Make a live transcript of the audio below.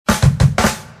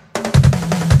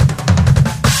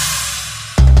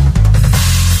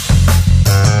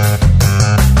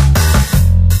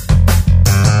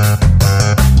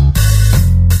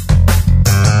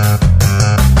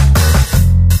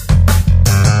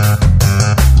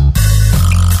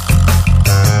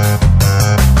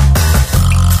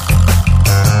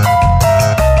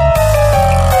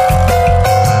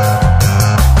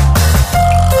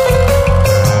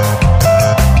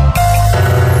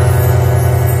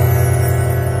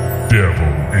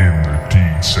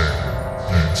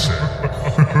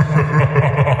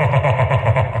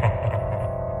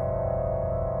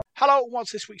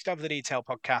what's this week's Down the Detail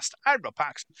podcast? I'm Rob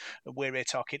Paxton, and we're here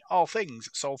talking all things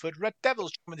Salford Red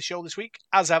Devils. Joining the show this week,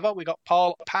 as ever, we got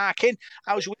Paul Parkin.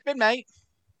 How's your week been, mate?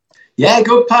 Yeah,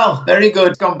 good, pal. Very good.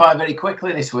 It's gone by very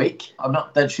quickly this week. I'm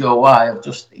not dead sure why. I've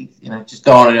just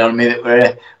dawning on me that we're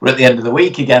at the end of the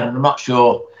week again, and I'm not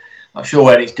sure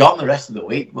where it's gone the rest of the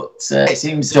week, but it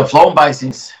seems to have flown by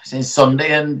since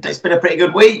Sunday, and it's been a pretty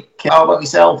good week. How about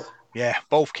yourself? Yeah,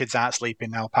 both kids aren't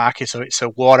sleeping now, Parky, so it's a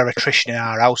war of attrition in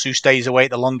our house. Who stays awake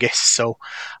the longest? So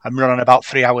I'm running about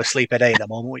 3 hours sleep a day at the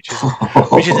moment, which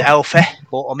is healthy.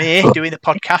 But I'm here doing the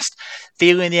podcast,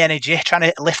 feeling the energy, trying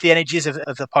to lift the energies of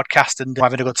the podcast and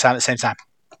having a good time at the same time.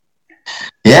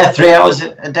 Yeah, 3 hours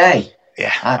a day.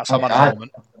 Yeah, that's what I'm on at the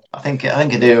moment. I think I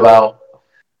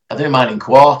do mine in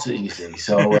quarters, you see.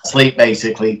 So I sleep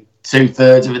basically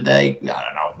 2/3 of a day. I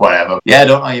don't know, whatever. Yeah, I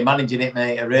don't know how you're managing it,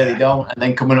 mate. I really don't. And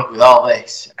then coming up with all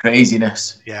this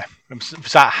craziness. Yeah, I'm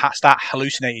start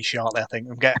hallucinating shortly, I think.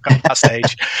 I'm getting to that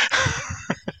stage.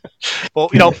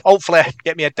 But, hopefully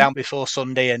get me head down before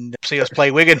Sunday and see us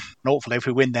play Wigan. And hopefully if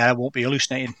we win there, I won't be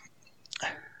hallucinating.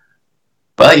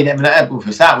 Well, you never know. If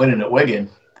we start winning at Wigan,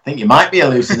 I think you might be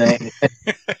hallucinating.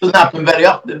 It doesn't happen very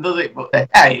often, does it? But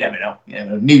you never know.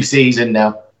 New season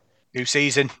now. New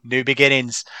season, new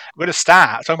beginnings. We're going to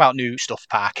start talking about new stuff,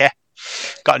 Parker.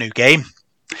 Got a new game.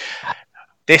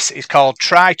 This is called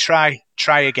Try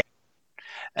Again.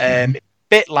 A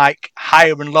bit like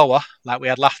higher and lower, like we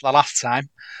had the last time,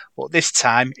 but this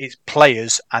time it's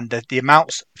players and the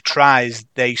amounts of tries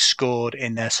they scored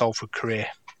in their Salford career.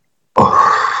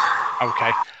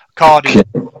 Okay. Cardi.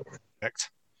 Perfect.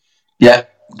 Yeah.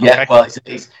 Okay. Well,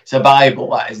 it's a Bible,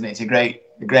 that, isn't it? It's a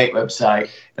great website.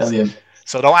 Brilliant.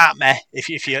 So don't at me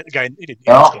if you're going, he didn't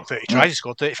score 30 tries, he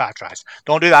scored 35 tries.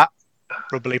 Don't do that.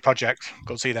 Rugby League Project.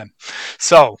 Go see them.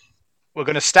 So we're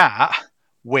going to start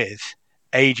with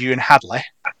Adrian Hadley.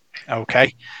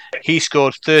 Okay. He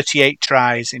scored 38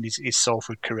 tries in his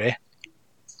Salford career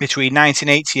between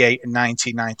 1988 and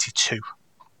 1992.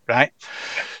 Right?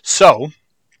 So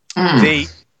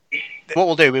what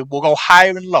we'll do, we'll go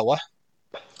higher and lower.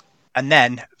 And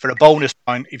then for a bonus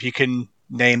point, if you can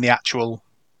name the actual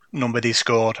number they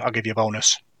scored, I'll give you a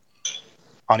bonus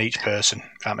on each person.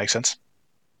 If that makes sense.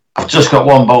 I've just got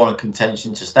one bone of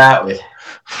contention to start with.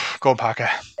 Go on, Parker.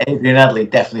 Adrian Hadley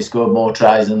definitely scored more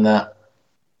tries than that.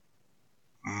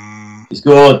 I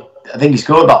think he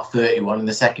scored about 31 in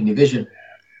the second division.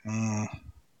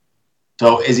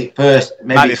 So is it first?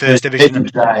 Maybe might be first division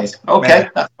tries. Okay,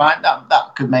 that's fine.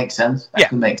 That could make sense. I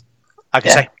can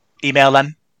say email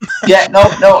them. Yeah, no,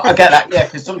 I get that. Yeah,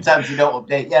 because sometimes you don't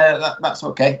update. Yeah, that's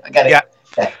okay. I get it. Yeah.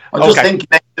 I was just thinking,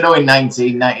 in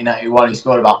 1991, he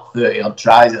scored about 30 odd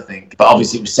tries, I think. But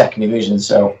obviously it was second division,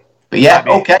 so. But yeah,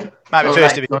 might be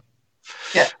first division.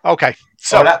 Yeah. Okay,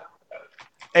 so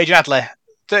Adrian Hadley,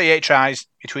 38 tries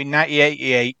between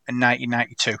 1988 and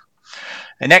 1992.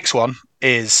 The next one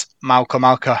is Malcolm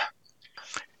Alker.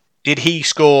 Did he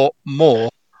score more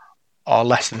or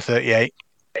less than 38?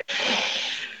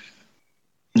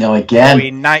 No, again.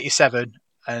 Between 97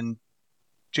 and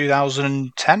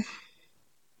 2010?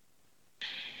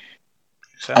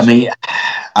 I mean,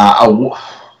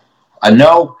 I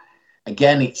know,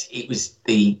 again, it was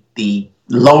the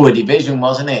lower division,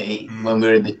 wasn't it? When we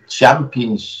were in the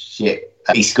Championship,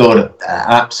 he scored an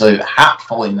absolute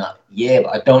hatful in that year,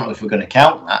 but I don't know if we're going to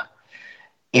count that.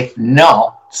 If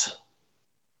not,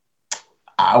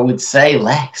 I would say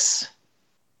less.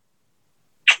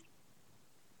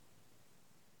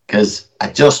 Because I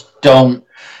just don't.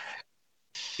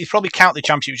 You probably count the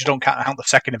Championship, you just don't count the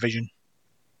second division.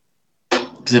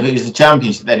 Because if it was the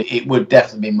Championship, then it would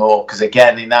definitely be more. Because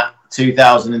again, in that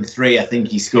 2003, I think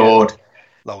he scored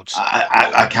loads.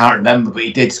 I can't remember, but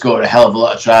he did score a hell of a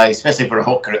lot of tries, especially for a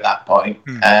hooker at that point.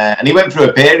 And he went through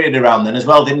a period around then as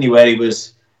well, didn't he? Where he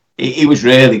was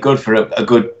really good for a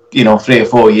good 3 or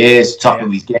 4 years, top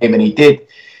of his game, and he did.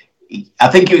 I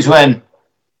think it was when.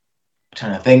 I'm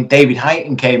trying to think. David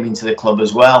Heighton came into the club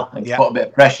as well and put a bit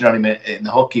of pressure on him in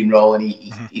the hooking role, and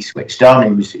he switched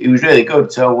on. He was really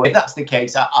good. So if that's the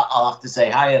case, I'll have to say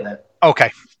higher then. Okay,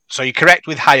 so you're correct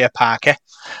with higher, Parker.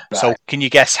 Right. So can you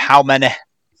guess how many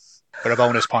for a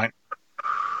bonus point?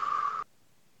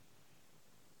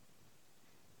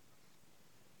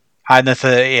 Higher than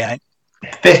 38.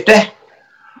 50.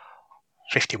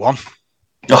 51.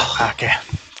 Oh. Okay,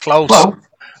 close.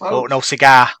 But no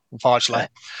cigar, unfortunately.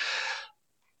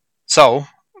 So,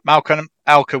 Malcolm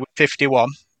Alker with 51.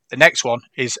 The next one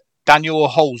is Daniel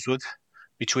Holsworth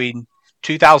between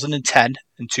 2010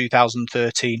 and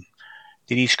 2013.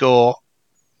 Did he score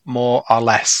more or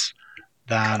less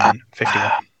than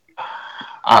 51?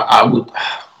 I would.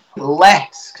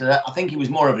 Less, because I think he was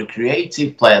more of a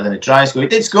creative player than a try scorer. He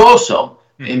did score some.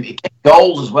 He kicked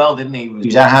goals as well, didn't he? He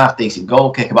was a half-decent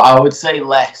goal kicker, but I would say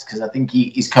less, because I think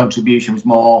his contribution was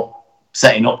more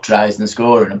setting up tries than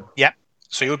scoring them. Yeah,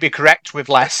 so you would be correct with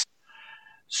less.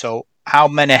 So how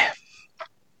many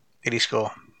did he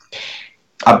score?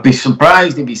 I'd be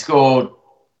surprised if he scored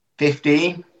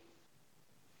 15.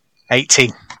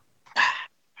 18.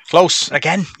 Close.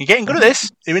 Again, you're getting good at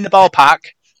this. You're in the ballpark,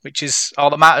 which is all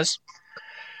that matters.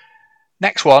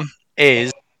 Next one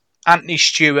is Anthony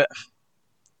Stewart,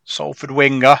 Salford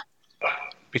winger,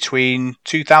 between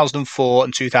 2004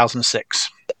 and 2006.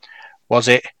 Was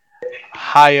it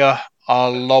higher or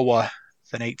lower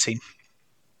than 18?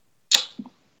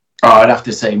 Oh, I'd have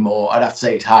to say more. I'd have to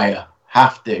say it's higher.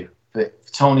 Have to. But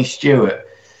Tony Stewart.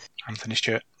 Anthony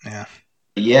Stewart, yeah.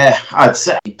 Yeah, I'd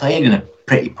say he played in a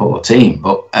pretty poor team,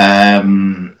 but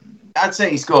I'd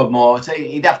say he scored more. I'd say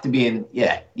he'd have to be in,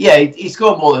 he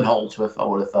scored more than Holdsworth, I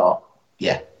would have thought.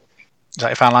 Yeah. Is that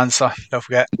your final answer? Don't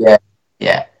forget.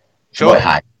 Yeah. Sure.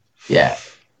 High. Yeah.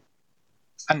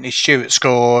 Anthony Stewart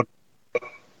scored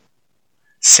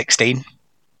 16. Is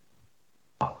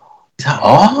that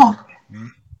all?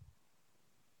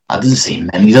 That doesn't seem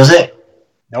many, does it?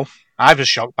 No. I was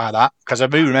shocked by that, because I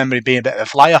do remember him being a bit of a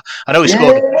flyer. I know he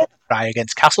scored a try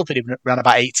against Castleford. He ran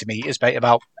about 80 metres, beat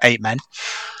about 8 men.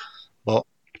 But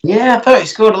yeah, I thought he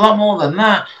scored a lot more than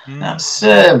that. That's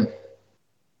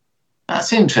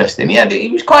interesting. Yeah, he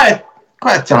was quite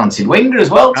a talented winger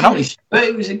as well. I know.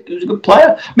 He was a good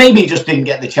player. Maybe he just didn't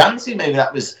get the chances. Maybe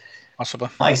that was possibly.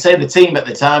 Like I say, the team at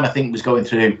the time I think was going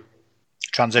through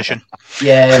transition.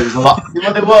 Yeah, it was a lot.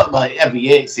 Well, they weren't like every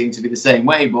year. It seemed to be the same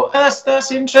way. But that's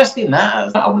interesting.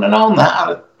 That I wouldn't have known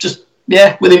that.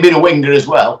 With him being a winger as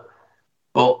well.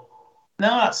 But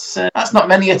no, that's not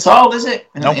many at all, is it?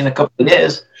 In a couple of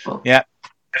years. But, yeah.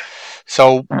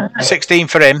 So 16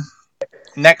 for him.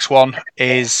 Next one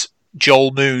is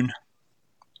Joel Moon.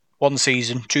 One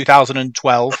season,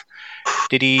 2012.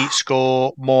 Did he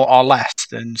score more or less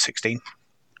than 16?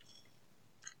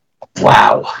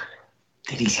 Wow.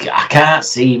 I can't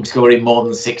see him scoring more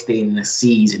than 16 in a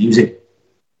season. He was an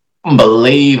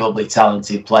unbelievably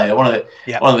talented player. One of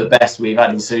the best we've had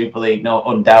in Super League, no,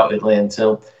 undoubtedly,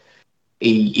 until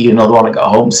he another one that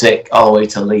got homesick all the way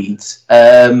to Leeds.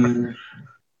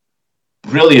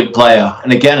 Brilliant player.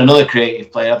 And again, another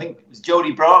creative player. I think it was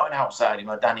Jody Broughton outside him,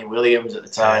 or Danny Williams at the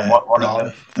time. One of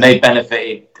them. They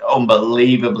benefited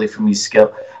unbelievably from his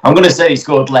skill. I'm going to say he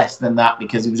scored less than that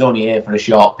because he was only here for a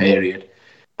short period.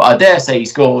 But I dare say he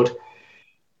scored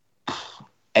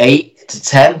 8 to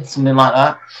 10, something like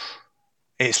that.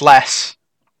 It's less,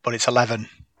 but it's 11.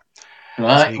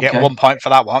 Right, so you get 1 point for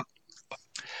that one.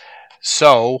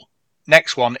 So,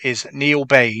 next one is Neil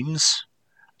Baines,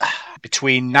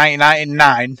 between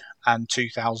 1999 and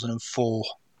 2004.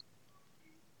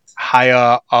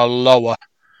 Higher or lower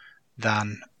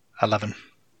than 11?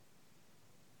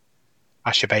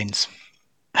 Asher Baines.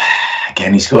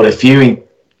 Again, he scored a few in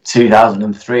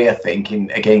 2003, I think,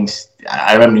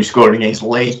 I remember him scoring against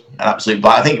Lee, an absolute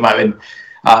blast. I think it might have been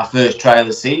our first try of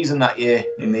the season that year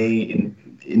in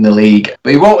the league.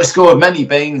 But he won't have scored many,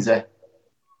 Baines. I'm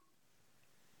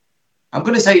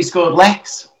going to say he scored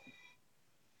less.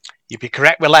 You'd be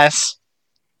correct with less.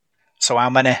 So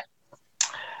how many?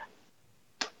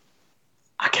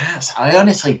 I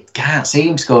honestly can't see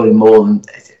him scoring more than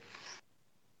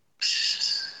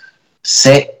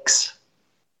 6.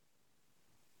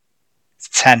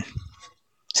 10.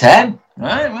 10?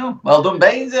 Right, well done,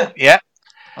 Baines. Yeah.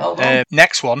 Well done.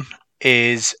 Next one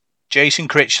is Jason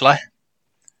Critchley,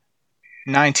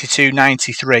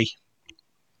 92-93.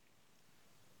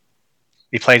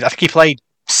 I think he played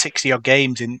 60-odd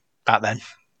games back then.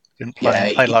 Didn't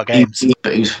play a lot of games. He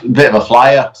was a bit of a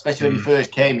flyer, especially when he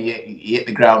first came. He hit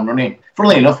the ground running.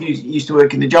 Funnily enough, he used to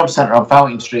work in the job centre on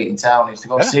Fountain Street in town. I used to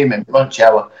go see him in lunch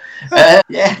hour.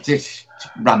 Just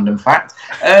random fact.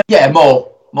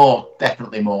 More,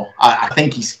 definitely more. I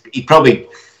think he probably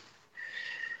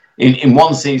in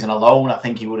one season alone, I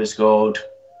think he would have scored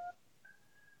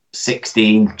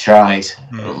 16 tries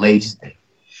at least.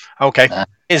 Okay,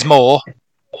 is more.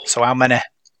 So how many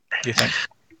do you think?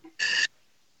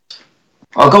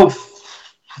 I'll go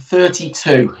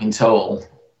 32 in total.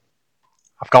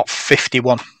 I've got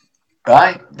 51.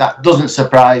 Right? That doesn't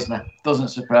surprise me. Doesn't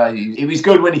surprise you. He was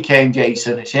good when he came,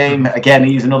 Jason. A shame. Again,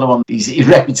 he's another one. His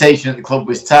reputation at the club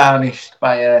was tarnished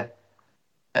by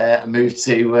a move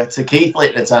to Keighley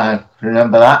at the time.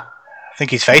 Remember that? I think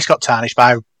his face got tarnished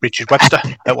by Richard Webster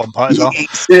at one point as well. He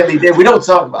certainly did. We don't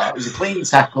talk about it. It was a clean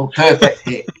tackle. Perfect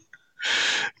hit.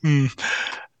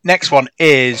 Next one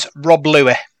is Rob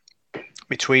Louis,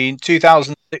 between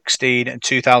 2016 and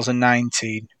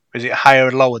 2019, was it higher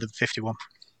or lower than 51?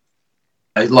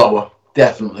 It's lower.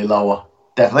 Definitely lower.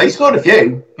 Definitely. He scored a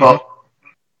few, but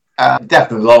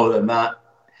definitely lower than that.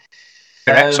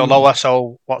 Correct. So lower.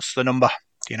 So what's the number?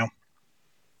 Do you know?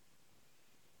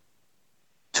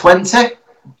 20?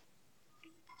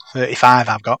 35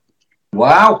 I've got.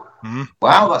 Wow.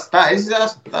 Wow,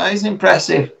 that is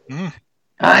impressive.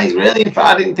 He's really,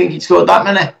 I didn't think he'd scored that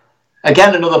many.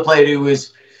 Again, another player who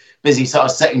was busy sort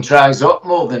of setting tries up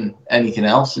more than anything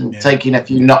else and taking a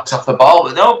few knocks off the ball.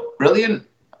 But no, brilliant.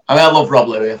 I mean, I love Rob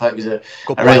Louis. I thought he was a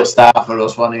real star for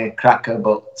us, wasn't he? A cracker.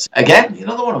 But again,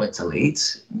 another one who went to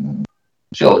Leeds. I'm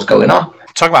sure what's going on.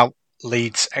 Talk about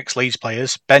Leeds, ex-Leeds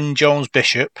players. Ben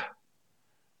Jones-Bishop,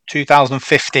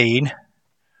 2015.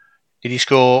 Did he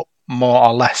score more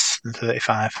or less than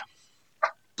 35?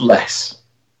 Less.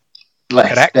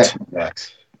 Correct. Definitely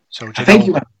less. So do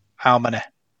you know how many?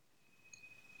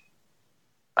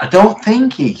 I don't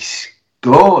think he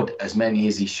scored as many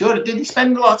as he should. Did he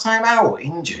spend a lot of time out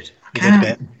injured? He did a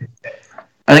bit.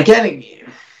 And again,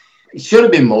 it should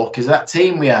have been more because that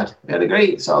team we had a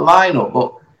great sort of lineup.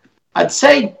 But I'd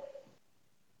say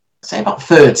about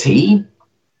 13.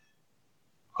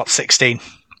 Got 16,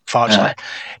 fortunately.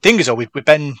 Thing is, though, with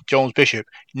Ben Jones-Bishop,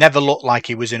 he never looked like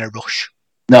he was in a rush.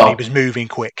 No. He was moving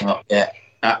quick. Oh, yeah,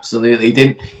 absolutely. He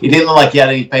didn't look like he had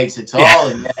any pace at all.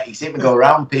 And he seemed to go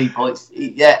around people.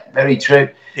 Very true.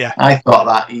 Yeah. I thought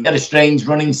that. He had a strange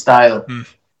running style.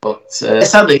 But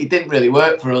sadly, it didn't really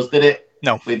work for us, did it?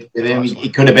 No. With him, he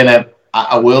could have been a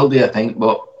worldie, I think,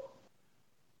 but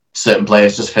certain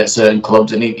players just fit certain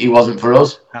clubs, and he wasn't for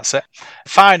us. That's it.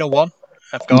 Final one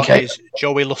I've got is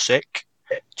Joey Lussick,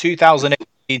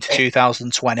 2018 to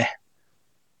 2020.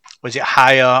 Was it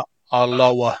higher or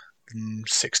lower than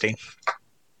 16?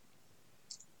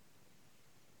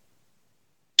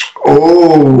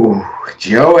 Oh,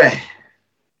 Joey.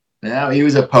 Now he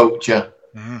was a poacher.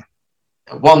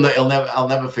 One that I'll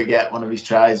never forget. One of his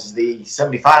tries is the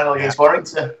semi-final against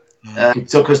Warrington. He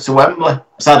took us to Wembley.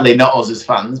 Sadly, not us as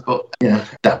fans, but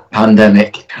that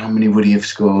pandemic. How many would he have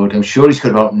scored? I'm sure he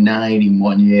scored about 9 in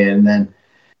 1 year, and then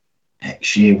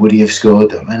next year would he have scored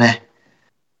that many?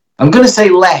 I'm going to say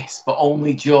less, but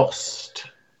only just.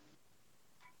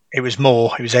 It was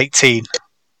more. It was 18.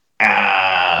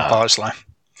 Unfortunately.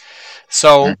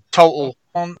 So total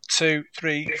 1, 2,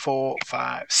 3, 4,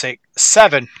 5, 6,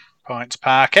 7 points,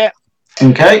 Parker.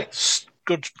 Okay.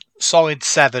 Good, solid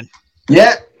 7.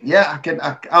 Yeah,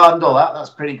 I'll handle that.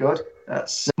 That's pretty good.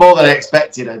 That's more than I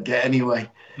expected I'd get anyway.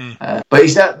 But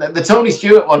the Tony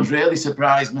Stewart one's really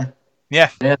surprised me. Yeah.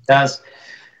 It does.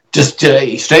 Just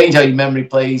strange how your memory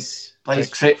plays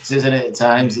tricks, isn't it, at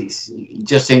times? He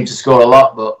just seemed to score a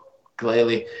lot, but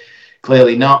clearly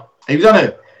not. He was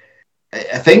on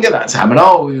a thing at that time,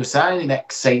 and we were signing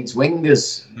ex-Saints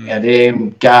wingers. We had him,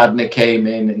 Gardner came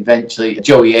in, and eventually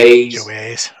Joey Hayes.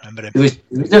 Remember him. There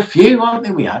was a few, weren't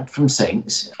there, we had from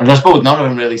Saints. And I suppose none of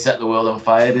them really set the world on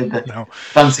fire, did they? No.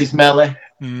 Francis Melly.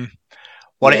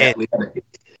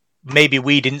 Maybe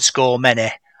we didn't score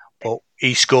many, but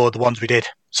he scored the ones we did.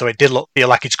 So it did feel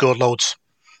like he'd scored loads.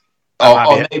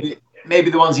 Or maybe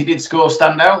the ones he did score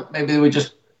stand out. Maybe they were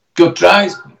just good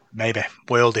tries. Maybe.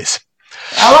 Worldies.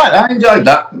 All right, I enjoyed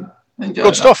that.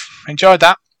 Good stuff. Enjoyed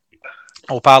that.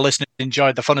 Hope our listeners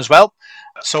enjoyed the fun as well.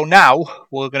 So now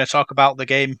we're going to talk about the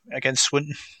game against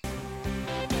Swinton.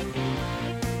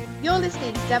 You're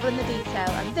listening to Devil in the Detail,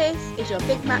 and this is your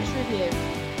big match review.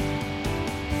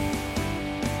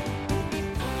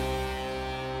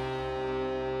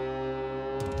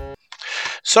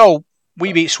 So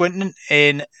we beat Swinton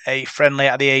in a friendly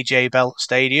at the AJ Bell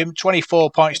Stadium,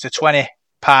 24 points to 20.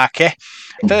 Parky.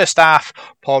 First half,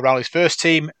 Paul Rowley's first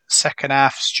team. Second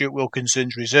half, Stuart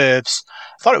Wilkinson's reserves.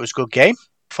 I thought it was a good game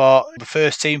for the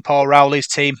first team. Paul Rowley's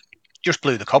team just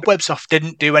blew the cobwebs off.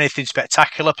 Didn't do anything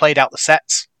spectacular. Played out the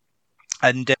sets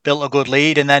and built a good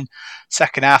lead. And then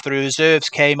second half, the reserves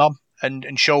came on and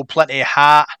showed plenty of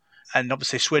heart. And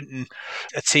obviously Swinton,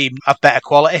 a team of better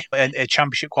quality and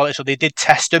championship quality, so they did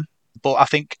test them. But I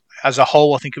think as a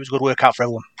whole, I think it was a good workout for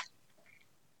everyone.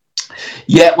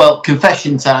 Yeah, well,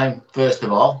 confession time, first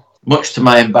of all. Much to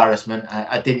my embarrassment,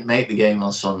 I didn't make the game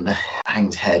on Sunday.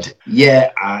 Hanged head.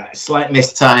 Yeah, slight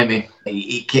mistiming.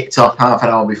 It kicked off half an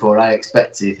hour before I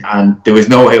expected, and there was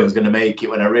no way I was going to make it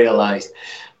when I realised.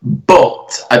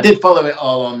 But I did follow it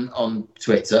all on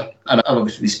Twitter, and I've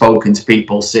obviously spoken to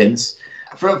people since.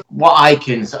 From what I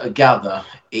can sort of gather,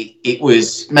 it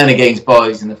was men against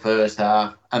boys in the first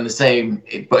half, and the same,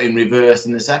 but in reverse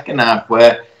in the second half,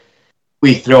 where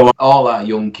we throw all our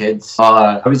young kids, all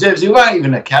our reserves who aren't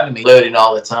even academy, learning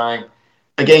all the time,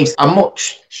 against a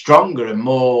much stronger and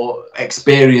more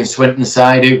experienced Swinton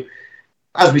side who,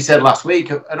 as we said last week,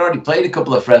 had already played a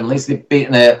couple of friendlies. They've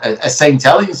beaten a St.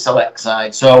 Helens select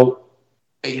side, so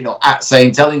at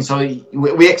St. Helens. So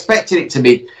we expected it to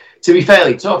be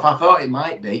fairly tough. I thought it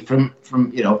might be from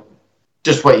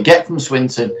just what you get from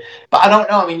Swinton, but I don't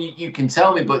know. I mean, you can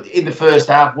tell me, but in the first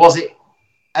half, was it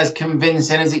as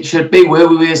convincing as it should be? Were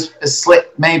we as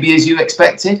slick maybe as you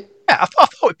expected? Yeah, I thought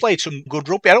we played some good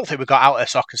rugby. I don't think we got out of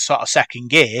sort of second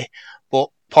gear, but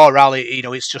Paul Rowley,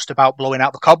 it's just about blowing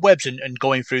out the cobwebs and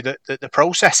going through the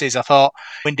processes. I thought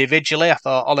individually,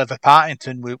 Oliver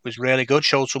Partington was really good,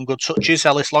 showed some good touches.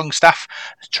 Ellis Longstaff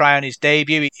try on his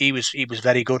debut. He was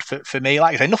very good for me.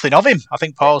 Like I say, nothing of him. I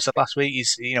think Paul said last week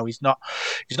he's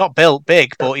not built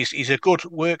big, but he's a good,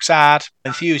 works hard,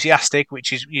 enthusiastic,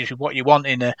 which is usually what you want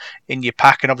in your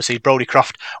pack. And obviously Brodie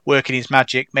Croft working his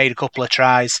magic, made a couple of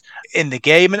tries in the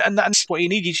game, and that's what you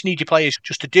need. You just need your players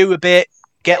just to do a bit,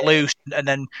 get loose, and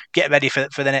then get ready for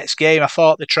the next game. I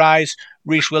thought the tries,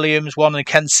 Rhys Williams one and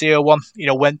Ken Seo one,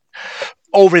 went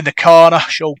over in the corner,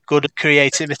 showed good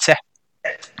creativity,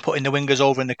 putting the wingers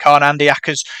over in the corner. Andy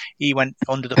Ackers, he went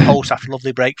under the post after a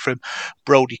lovely break from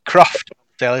Brodie Croft.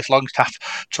 Ellis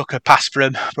Longstaff took a pass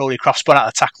from Brodie Croft, spun out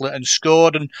the tackle and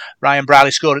scored, and Ryan Briley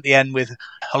scored at the end with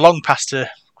a long pass to,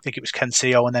 I think it was Ken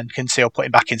Seo, and then Ken Seo put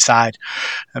him back inside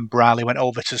and Briley went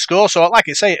over to score. So like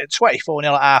I say, it's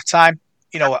 24-0 at half time.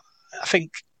 I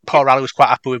think Paul Rowley was quite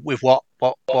happy with what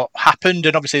happened,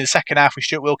 and obviously in the second half with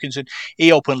Stuart Wilkinson,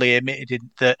 he openly admitted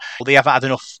that they haven't had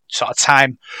enough sort of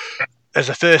time as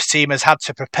a first team has had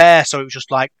to prepare, so it was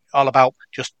just like all about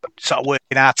just sort of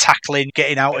working hard, tackling,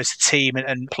 getting out as a team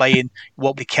and playing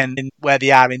what they can in where they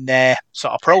are in their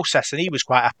sort of process, and he was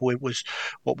quite happy with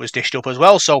what was dished up as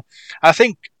well. So I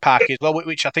think, Parky, as well,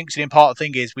 which I think is an important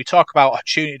thing, is we talk about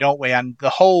opportunity, don't we, and the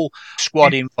whole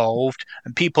squad involved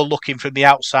and people looking from the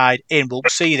outside in will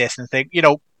see this and think,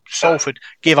 Salford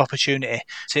give opportunity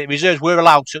to reserves. We're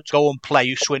allowed to go and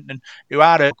play Swinton, who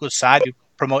are a good side, who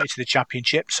promoted to the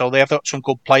Championship, so they have got some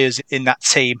good players in that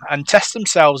team, and test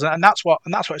themselves, and that's what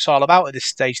it's all about at this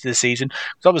stage of the season.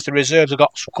 Because obviously the reserves have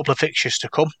got a couple of fixtures to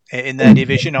come in their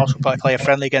division. Also play a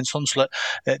friendly against Hunslet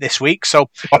this week, so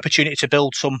opportunity to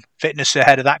build some fitness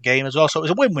ahead of that game as well. So it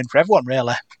was a win-win for everyone,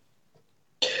 really.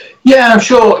 Yeah, I'm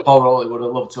sure Paul Rowley would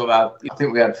have loved to have had, I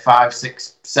think we had 5,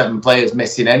 6, 7 players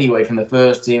missing anyway from the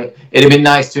first team. It'd have been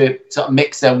nice to sort of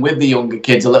mix them with the younger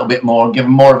kids a little bit more and give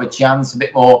them more of a chance, a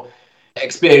bit more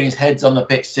experienced heads on the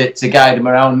pitch to guide them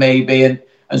around maybe, and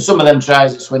some of them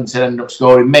tries that Swinton ended up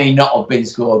scoring may not have been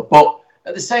scored, but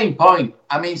at the same point,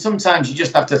 I mean, sometimes you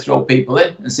just have to throw people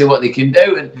in and see what they can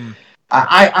do. And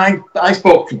I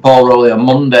spoke to Paul Rowley on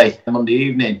Monday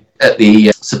evening at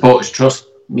the Supporters Trust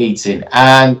meeting,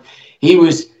 and he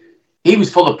was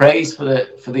full of praise for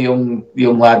the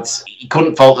young lads. He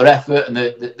couldn't fault their effort and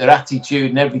their attitude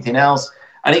and everything else,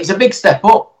 and it's a big step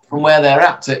up from where they're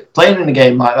at to playing in a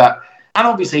game like that. And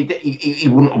obviously, he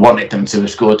wouldn't have wanted them to have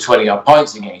scored 20-odd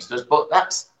points against us, but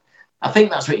I think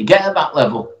that's what you get at that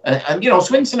level. And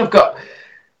Swinton they've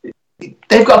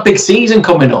got a big season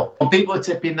coming up, and people are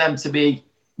tipping them to be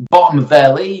bottom of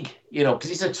their league, because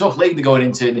it's a tough league they're going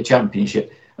into in the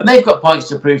Championship, and they've got points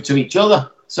to prove to each other.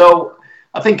 So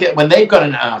I think when they've got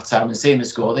in at half-time and seen the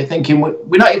score, they're thinking,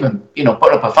 we're not even, putting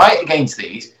up a fight against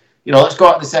these. Let's go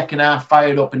out in the second half,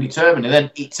 fired up and determined. And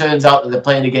then it turns out that they're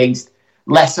playing against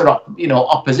lesser,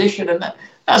 opposition, and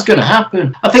that's going to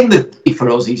happen. I think that for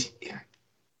us, he's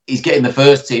getting the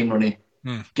first team running,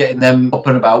 getting them up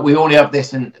and about. We only have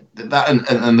this and that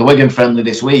and the Wigan friendly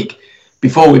this week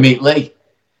before we meet Leigh.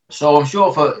 So I'm sure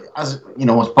as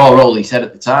Paul Rowley said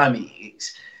at the time,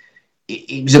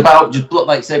 it was about just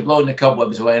blowing the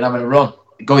cobwebs away and having a run,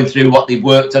 going through what they've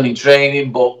worked on in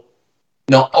training, but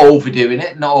not overdoing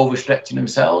it, not overstretching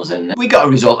themselves, and we got a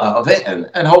result out of it.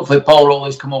 And hopefully Paul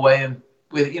Rowley's come away and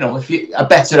with a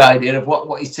better idea of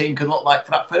what his team could look like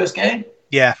for that first game.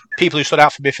 Yeah, people who stood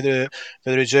out for me for the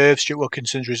reserves, Stuart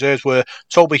Wilkinson's reserves, were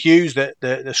Toby Hughes,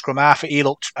 the scrum half. He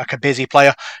looked like a busy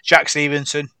player. Jack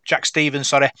Stevens,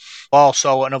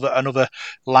 also another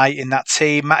light in that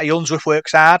team. Matty Unsworth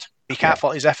works hard. He can't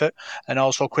fault his effort. And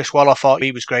also Chris Waller, thought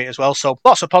he was great as well. So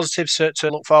lots of positives to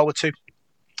look forward to.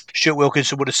 Stuart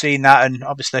Wilkinson would have seen that, and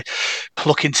obviously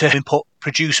looking to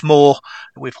produce more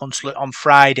with Hunslet on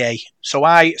Friday. So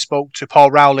I spoke to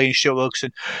Paul Rowley and Stuart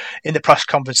Wilkinson in the press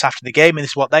conference after the game, and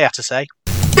this is what they had to say.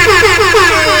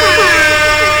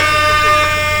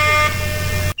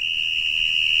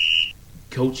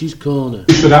 Coach's corner.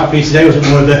 What stood out for you today? Was it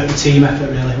more of the team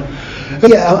effort, really?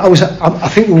 Yeah, I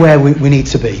think we're where we need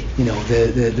to be. You know,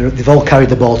 they've all carried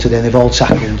the ball today, and they've all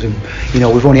tackled, and you know,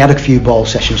 we've only had a few ball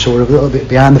sessions, so we're a little bit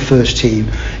behind the first team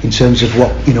in terms of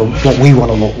what we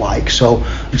want to look like. So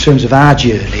in terms of our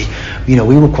journey, you know,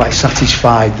 we were quite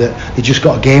satisfied that they just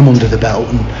got a game under the belt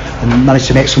and managed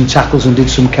to make some tackles and did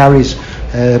some carries.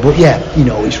 But yeah, you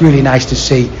know, it's really nice to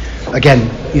see. Again,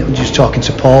 you know, just talking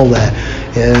to Paul there,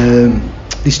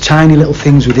 these tiny little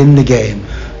things within the game.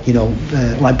 You know,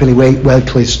 like Billy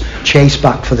Wakely's chase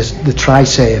back for the try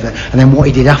save, and then what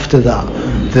he did after that,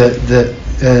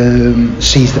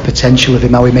 sees the potential of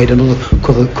him, how he made another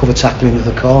cover tackle into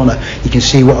the corner. You can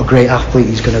see what a great athlete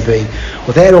he's going to be.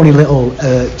 Well, they're only little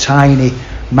tiny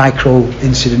micro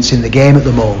incidents in the game at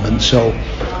the moment, so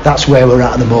that's where we're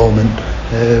at the moment.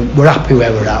 We're happy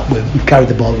where we're at. We've carried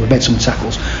the ball, we've made some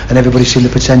tackles, and everybody's seen the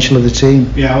potential of the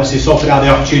team. Yeah, obviously sorted out the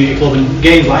opportunity club, and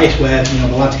games like this where, you know,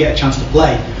 the lads get a chance to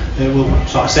play, we'll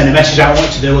sort of send a message out what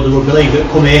to do with the rugby league,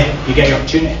 that come here, you get your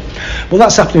opportunity. Well,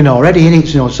 that's happening already, isn't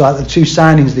it? You know, so like the 2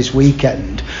 signings this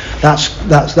weekend, that's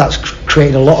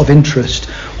created a lot of interest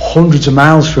hundreds of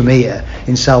miles from here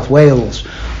in South Wales,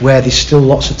 where there's still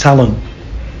lots of talent.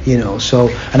 You know, so,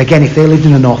 and again, if they lived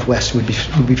in the northwest, we'd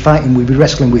be fighting, we'd be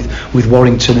wrestling with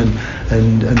Warrington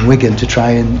and Wigan to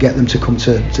try and get them to come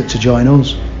to join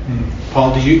us.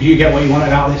 Paul, did you get what you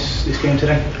wanted out of this game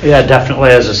today? Yeah,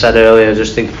 definitely. As I said earlier, I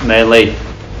just think mainly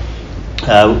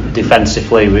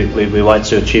defensively we wanted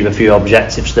to achieve a few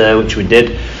objectives there, which we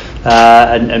did,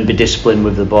 and be disciplined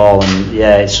with the ball. And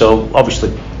yeah, so obviously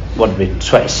what would be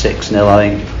 26-0, I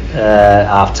think,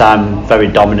 half time, very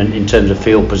dominant in terms of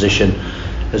field position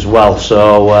as well.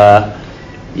 So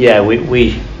yeah,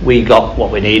 we got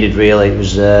what we needed really. It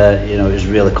was you know, it was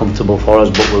really comfortable for us,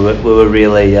 but we were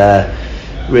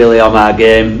really on our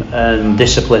game, and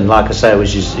discipline, like I say,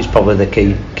 which is probably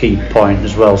the key point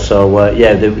as well. So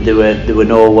yeah, there were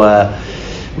no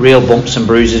real bumps and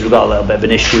bruises. We've got a little bit of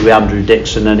an issue with Andrew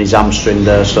Dixon and his hamstring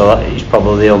there, so he's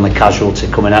probably the only casualty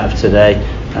coming out of today,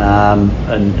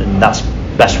 and that's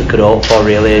best we could hope for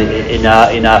really in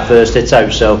our first hit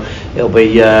out. So it'll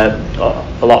be a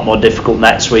lot more difficult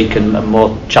next week and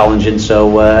more challenging. So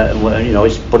you know,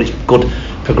 it's good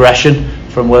progression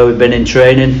from where we've been in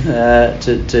training.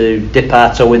 To dip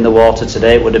our toe in the water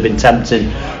today, it would have been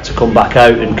tempting to come back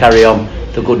out and carry on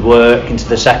the good work into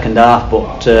the second half,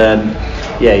 but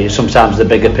yeah, sometimes the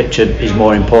bigger picture is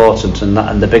more important,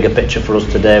 and the bigger picture for us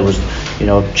today was, you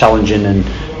know, challenging and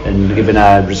giving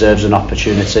our reserves an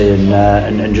opportunity,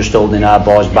 and just holding our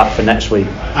boys back for next week.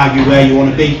 Are you where you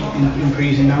want to be in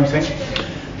pre-season now, you think?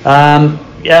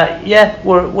 Yeah,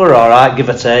 we're all right, give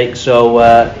or take. So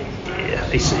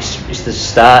it's the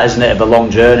start, isn't it, of a long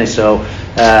journey. So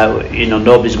you know,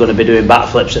 nobody's going to be doing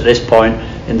backflips at this point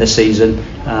in the season.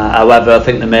 However, I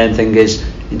think the main thing is,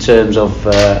 in terms of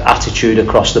attitude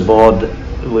across the board,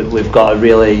 we've got a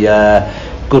really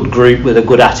good group with a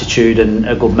good attitude and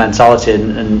a good mentality,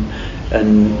 and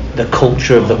the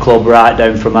culture of the club, right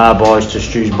down from our boys to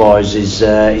Stu's boys,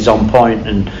 is on point,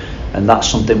 and that's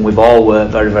something we've all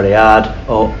worked very, very hard.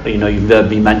 You know, you've heard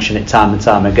me mention it time and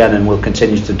time again, and we'll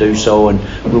continue to do so, and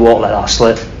we won't let that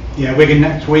slip. Yeah, Wigan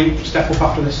next week, step up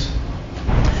after this.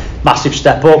 Massive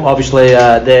step up. Obviously,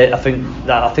 I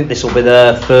think this will be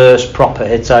their first proper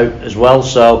hit out as well.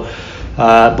 So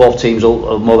both teams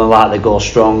will more than likely go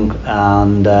strong,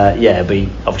 and yeah, it'll be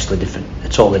obviously a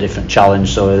totally different challenge.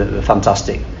 So a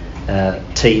fantastic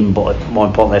team, but more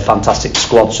importantly, a fantastic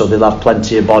squad. So they'll have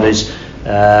plenty of bodies,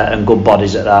 and good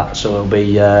bodies at that. So it'll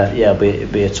be it'll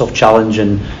be a tough challenge,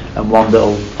 and one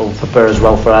that'll prepare us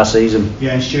well for our season.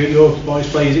 Yeah, and Stuart, your boys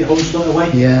play, is it Hunstone away?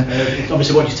 Yeah.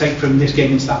 Obviously, what do you take from this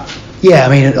game and that? Yeah, I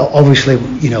mean, obviously,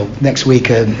 you know, next week,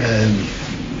 you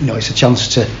know, it's a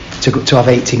chance to have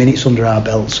 80 minutes under our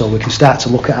belt, so we can start to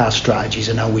look at our strategies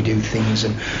and how we do things,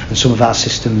 and some of our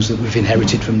systems that we've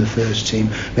inherited from the first team,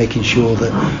 making sure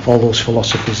that all those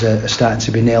philosophies are starting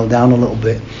to be nailed down a little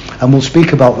bit. And we'll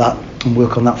speak about that and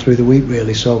work on that through the week,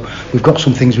 really. So we've got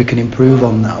some things we can improve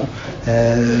on now.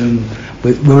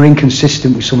 We're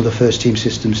inconsistent with some of the first team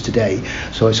systems today,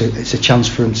 so it's a chance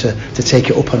for them to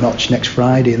take it up a notch next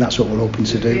Friday, and that's what we're hoping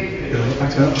to do.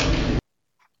 Thanks very much.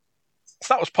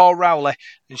 So that was Paul Rowley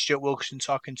and Stuart Wilkinson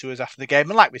talking to us after the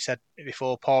game. And like we said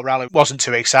before, Paul Rowley wasn't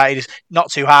too excited. He's not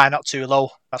too high, not too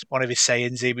low. That's one of his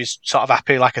sayings. He was sort of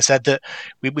happy, like I said, that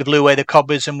we blew away the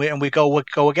cobwebs and we go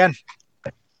again.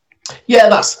 Yeah,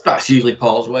 that's usually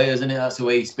Paul's way, isn't it? That's the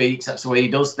way he speaks. That's the way he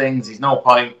does things. There's no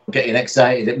point getting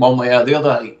excited one way or the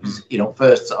other. You know,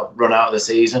 first sort of run out of the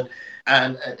season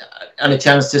and a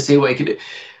chance to see what he can do.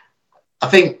 I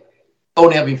think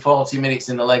only having 40 minutes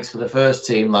in the legs for the first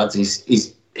team, lads,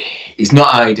 is it's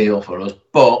not ideal for us.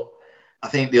 But I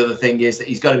think the other thing is that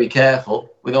he's got to be careful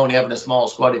with only having a small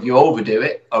squad. If you overdo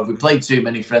it, or if we play too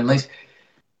many friendlies,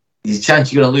 there's a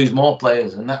chance you're going to lose more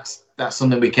players, and that's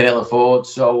something we can ill afford.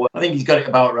 So I think he's got it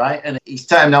about right, and it's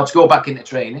time now to go back into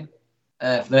training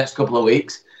for the next couple of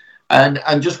weeks and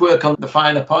just work on the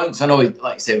finer points. I know,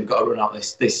 like I say, we've got to run out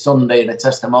this Sunday in a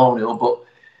testimonial, but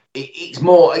it's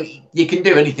more, you can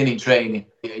do anything in training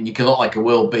and you can look like a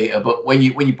world beater, but when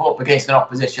you put up against an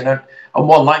opposition and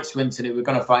one like Swinton who were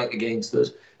going to fight against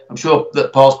us, I'm sure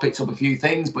that Paul's picked up a few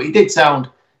things, but he did sound,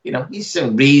 he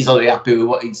seemed reasonably happy with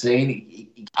what he'd seen.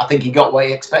 I think he got what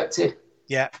he expected.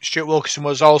 Yeah, Stuart Wilkinson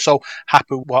was also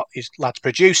happy with what his lads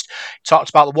produced. He talked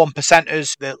about the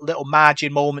 1%ers, the little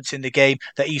margin moments in the game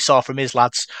that he saw from his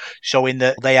lads, showing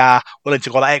that they are willing to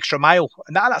go that extra mile.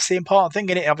 And that's the important thing,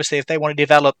 isn't it? Obviously, if they want to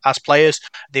develop as players,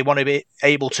 they want to be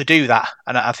able to do that.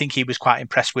 And I think he was quite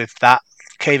impressed with that.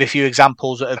 Gave a few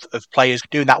examples of players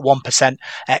doing that 1%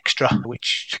 extra,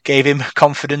 which gave him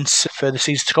confidence for the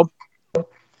season to come.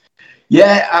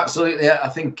 Yeah, absolutely. I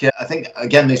think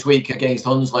again this week against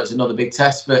Hunslet is another big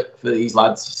test for these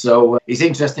lads. So it's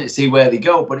interesting to see where they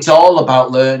go. But it's all about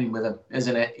learning with them,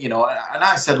 isn't it? And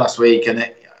I said last week,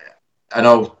 and I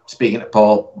know speaking to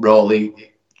Paul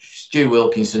Rowley, Stu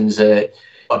Wilkinson's a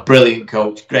brilliant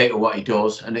coach, great at what he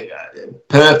does, and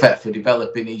perfect for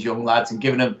developing these young lads and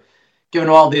giving them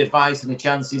all the advice and the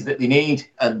chances that they need.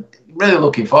 And really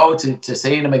looking forward to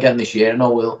seeing them again this year. I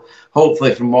know we'll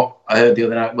hopefully, from what I heard the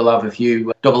other night, we'll have a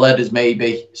few double headers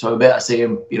maybe. So we better see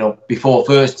them, before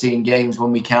first team games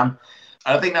when we can.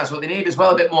 And I think that's what they need as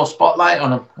well, a bit more spotlight on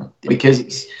them. Because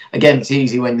it's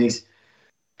easy when there's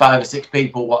 5 or 6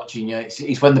 people watching you.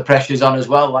 It's when the pressure's on as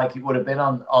well, like it would have been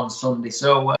on Sunday.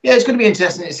 So it's going to be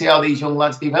interesting to see how these young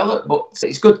lads develop. But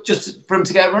it's good just for them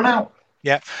to get a run out.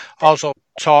 Yeah. Also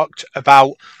talked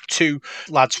about 2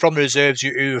 lads from the reserves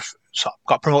who've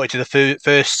got promoted to the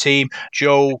first team,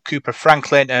 Joe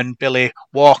Cooper-Franklin and Billy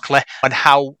Walkley, and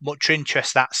how much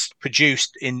interest that's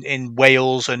produced in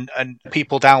Wales and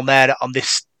people down there on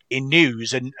this in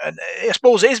news. And I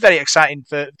suppose it is very exciting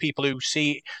for people who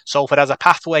see Salford as a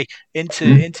pathway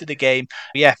into the game.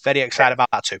 Yeah, very excited about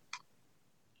that too.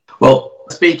 Well,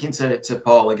 speaking to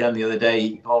Paul again the other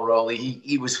day, Paul Rowley,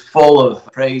 he was full of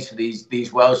praise for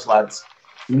these Welsh lads.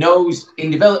 He knows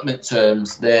in development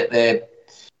terms they're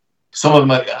some of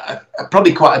them are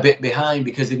probably quite a bit behind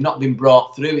because they've not been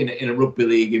brought through in a rugby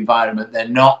league environment. They're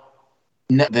not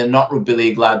rugby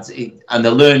league lads, and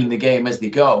they're learning the game as they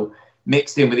go,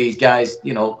 mixed in with these guys,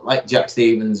 like Jack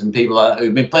Stevens and people like that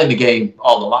who've been playing the game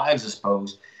all their lives, I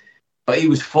suppose. But he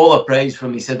was full of praise for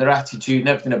them. He said their attitude and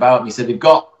everything about them. He said they've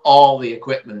got all the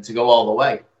equipment to go all the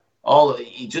way.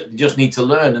 You just need to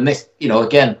learn. And this,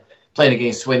 again, playing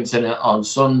against Swinton on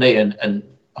Sunday and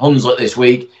Hunslet this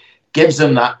week gives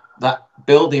them that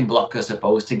building block, I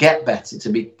suppose, to get better, to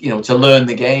be, to learn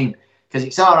the game. Because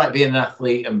it's all right being an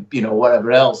athlete and,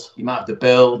 whatever else. You might have the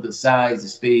build, the size, the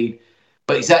speed.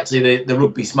 But it's actually the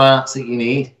rugby smarts that you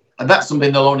need. And that's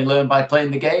something they'll only learn by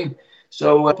playing the game.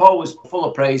 So Paul was full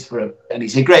of praise for him. And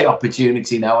it's a great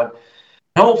opportunity now. And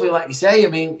hopefully, like you say,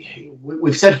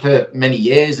 we've said for many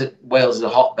years that Wales is a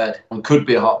hotbed and could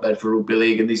be a hotbed for rugby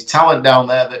league. And there's talent down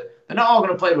there that they're not all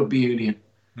going to play rugby union.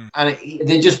 And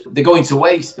they're going to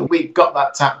waste. And we've got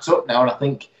that tapped up now. And I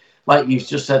think, like you've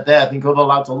just said there, I think other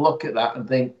lads will look at that and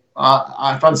think,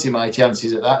 I fancy my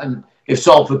chances at that. And if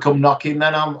Salford come knocking,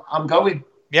 then I'm going.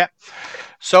 Yeah.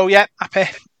 So, happy.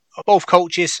 Both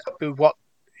coaches with what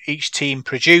each team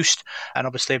produced. And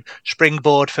obviously,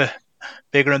 springboard for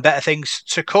bigger and better things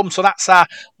to come. So that's our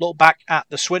look back at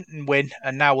the Swinton win.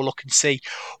 And now we'll look and see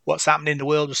what's happening in the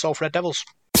world of Salford Red Devils.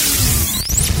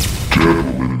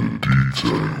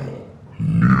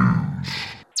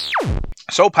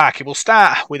 So, Parky, we'll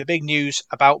start with the big news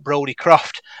about Brodie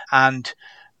Croft and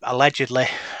allegedly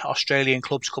Australian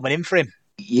clubs coming in for him.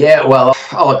 Yeah, well,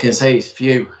 all I can say is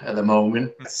few at the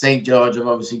moment. St George have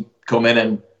obviously come in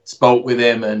and spoke with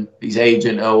him and his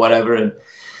agent or whatever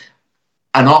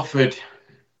and offered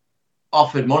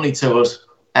money to us.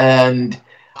 And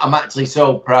I'm actually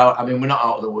so proud. We're not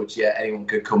out of the woods yet. Anyone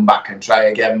could come back and try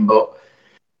again, but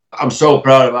I'm so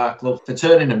proud of our club for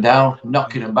turning him down,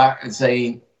 knocking him back and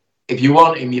saying, if you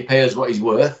want him, you pay us what he's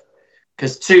worth.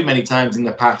 Because too many times in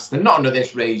the past, and not under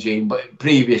this regime, but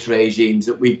previous regimes,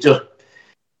 that we've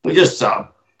just sort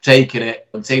of taken it,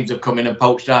 and teams have come in and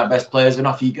poached our best players, and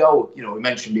off you go. We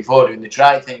mentioned before doing the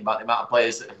try thing about the amount of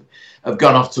players that have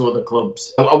gone off to other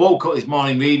clubs. I woke up this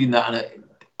morning reading that, and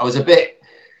I was a bit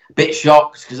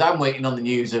shocked because I'm waiting on the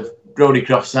news of Brodie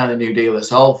Croft signing a new deal at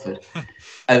Salford,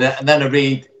 and then I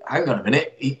read, hang on a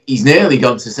minute, he's nearly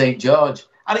gone to St George.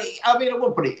 And I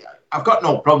won't put it. I've got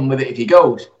no problem with it if he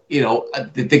goes. You know,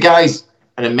 the guy's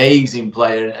an amazing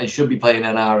player and should be playing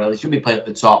NRL. He should be playing at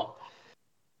the top.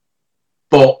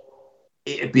 But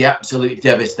it'd be absolutely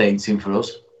devastating for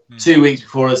us. 2 weeks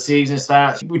before the season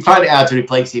starts, we'd find it hard to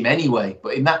replace him anyway.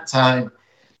 But in that time,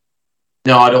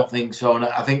 no, I don't think so. And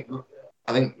I think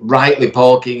rightly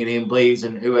Paul King and Ian Blease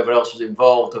and whoever else was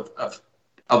involved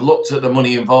have looked at the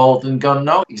money involved and gone,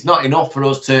 no, it's not enough for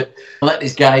us to let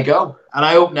this guy go. And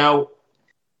I hope now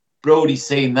Brodie's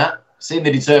seen the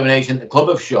determination the club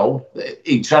have shown, that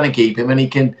he's trying to keep him, and he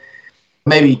can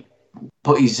maybe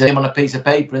put his name on a piece of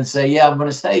paper and say, yeah, I'm going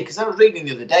to stay. Because I was reading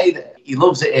the other day that he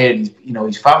loves it here, and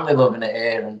his family loving it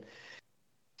here,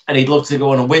 and he'd love to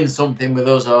go on and win something with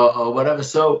us or whatever.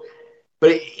 So,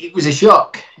 but it was a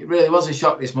shock. It really was a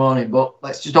shock this morning, but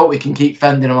let's just hope we can keep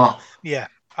fending him off. Yeah,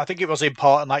 I think it was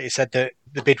important, like you said, that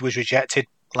the bid was rejected,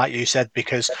 like you said,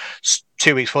 because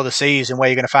 2 weeks before the season, where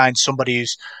you're going to find somebody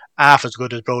who's half as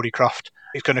good as Brodie Croft,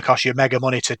 it's going to cost you mega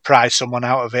money to prize someone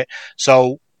out of it.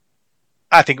 So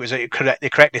I think it was the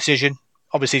correct decision.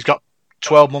 Obviously, he's got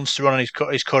 12 months to run on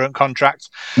his current contract,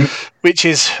 which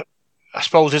is, I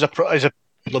suppose, is a problem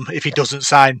if he doesn't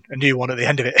sign a new one at the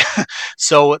end of it.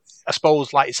 So I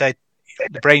suppose, like you said,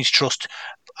 the Brains Trust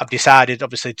have decided,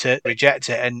 obviously, to reject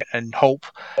it and hope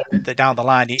that down the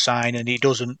line he sign and he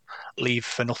doesn't leave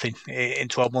for nothing in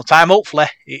 12 months' time. Hopefully,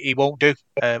 he won't do.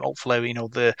 Hopefully,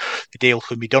 the deal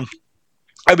can be done.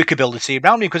 And we could build a team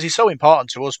around him because he's so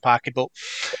important to us, Parky. But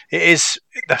it is,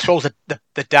 I suppose,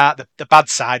 the bad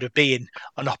side of being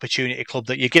an opportunity club,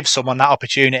 that you give someone that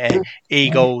opportunity,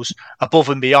 he goes above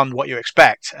and beyond what you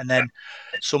expect, and then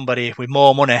somebody with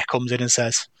more money comes in and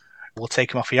says, "We'll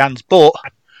take him off your hands." But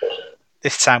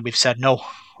this time we've said no,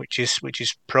 which is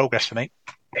progress for me.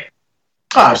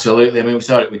 Absolutely. I mean, we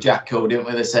saw it with Jacko, didn't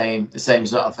we? The same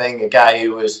sort of thing. A guy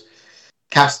who was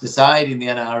cast aside in the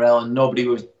NRL and nobody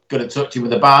was going to touch him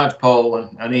with a barge pole,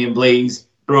 and Ian Blease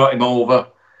brought him over,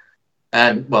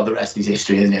 and well, the rest is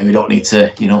history, isn't it? We don't need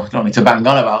to bang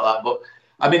on about that. But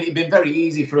I mean, it'd been very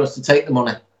easy for us to take the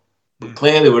money. But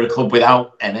clearly, we're a club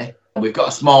without any. We've got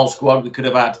a small squad. We could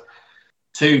have had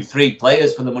 2-3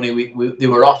 players for the money they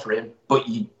were offering, but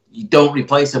you don't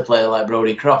replace a player like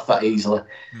Brodie Croft that easily.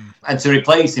 And to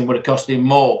replace him would have cost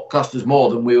us more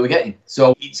than we were getting.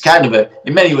 So it's kind of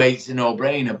in many ways, it's a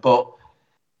no-brainer, but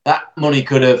that money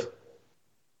could have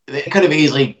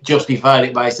easily justified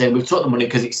it by saying we've took the money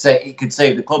because it could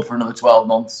save the club for another 12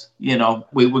 months.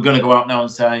 We're going to go out now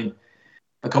and sign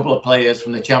a couple of players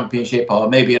from the Championship or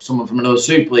maybe someone from another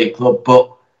Super League club,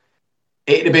 but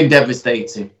it'd have been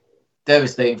devastating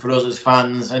for us as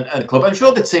fans and the club. I'm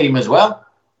sure the team as well,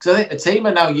 because I think the team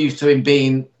are now used to him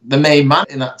being the main man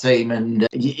in that team, and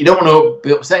you don't want to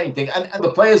be upsetting things. And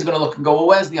the players are going to look and go, well,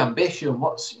 where's the ambition?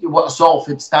 What are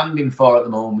Salford standing for at the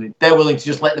moment? They're willing to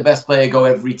just let the best player go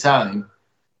every time.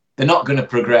 They're not going to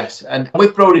progress. And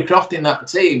with Brodie Croft in that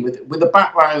team, with the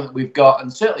background that we've got,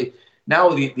 and certainly now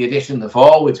with the addition of the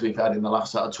forwards we've had in the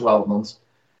last sort of 12 months,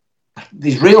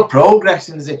 there's real progress,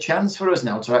 and there's a chance for us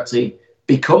now to actually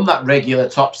become that regular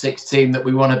top 6 team that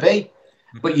we want to be.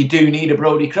 But you do need a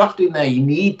Brodie Croft in there. You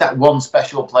need that one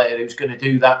special player who's going to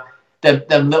do that.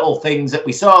 Them little things that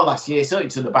we saw last year, certainly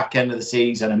to the back end of the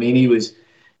season. I mean, he was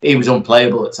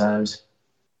unplayable at times.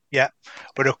 Yeah,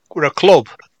 but we're a club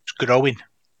that's growing.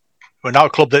 We're not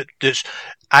a club that's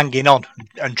hanging on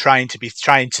and trying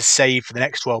to save for the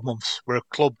next 12 months. We're a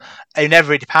club in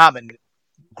every department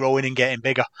growing and getting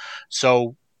bigger.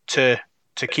 So to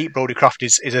keep Brodie Croft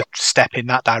is a step in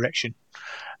that direction.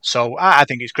 So I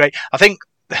think it's great. I think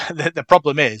the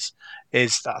problem is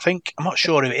that I'm not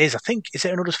sure who it is. I think, is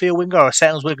it an Huddersfield winger or a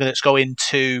Settles winger that's going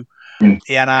to the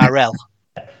NRL?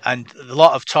 And a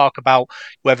lot of talk about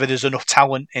whether there's enough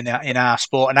talent in our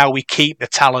sport and how we keep the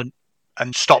talent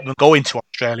and stop them going to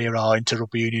Australia or into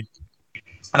rugby union.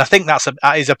 And I think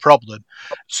that is a problem.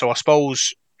 So I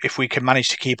suppose if we can manage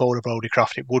to keep hold of Brodie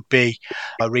Croft, it would be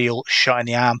a real shot in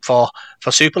the arm for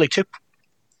Super League 2.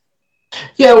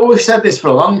 Yeah, well, we've said this for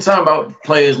a long time about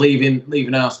players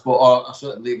leaving our sport or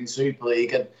certainly leaving Super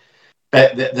League, and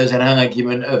there's an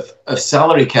argument of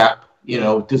salary cap.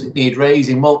 Does it need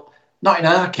raising? Well, not in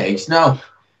our case, no,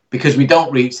 because we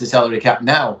don't reach the salary cap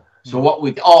now. So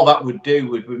all that would do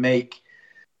would make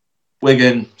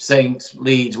Wigan, Saints,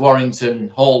 Leeds, Warrington,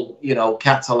 Hull,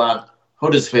 Catalan,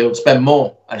 Huddersfield spend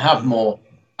more and have more,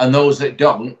 and those that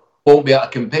don't won't be able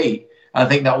to compete. And I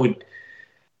think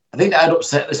that'd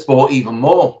upset the sport even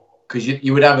more, because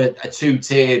you would have a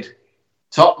 2-tiered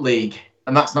top league,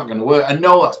 and that's not going to work. I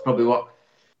know that's probably what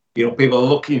people are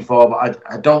looking for, but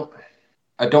I don't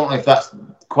I don't know if that's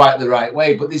quite the right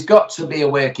way, but there's got to be a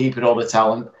way of keeping all the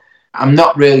talent. I'm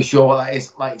not really sure what that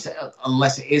is, like,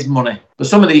 unless it is money. But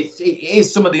some of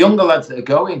the younger lads that are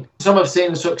going. Some have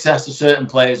seen the success of certain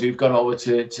players who've gone over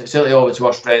certainly over to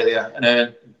Australia and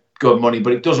earned good money,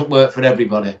 but it doesn't work for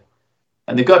everybody.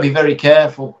 And they've got to be very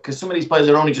careful because some of these players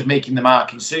are only just making the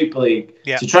mark in Super League.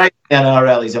 Yeah. To try the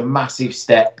NRL is a massive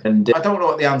step. And I don't know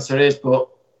what the answer is, but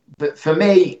for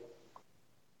me,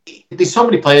 there's so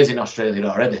many players in Australia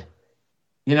already.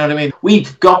 You know what I mean?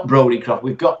 We've got Brodie Croft,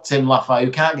 we've got Tim Lafayette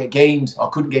who can't get games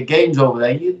or couldn't get games over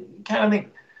there. You kind of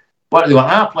think, what do they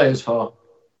want our players for?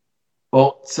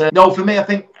 But no, for me, I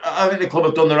think the club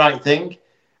have done the right thing.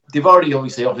 They've already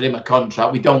obviously offered him a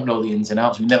contract. We don't know the ins and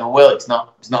outs. We never will. It's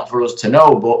not for us to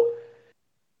know. But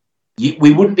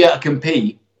we wouldn't be able to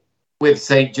compete with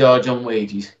St George on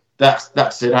wages.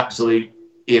 That's an absolute,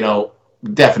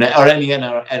 definite, or any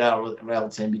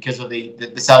NRL team because of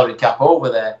the salary cap over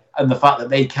there and the fact that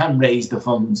they can raise the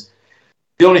funds.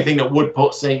 The only thing that would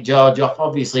put St George off,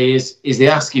 obviously, is the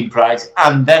asking price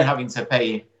and then having to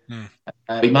pay him.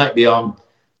 He might be on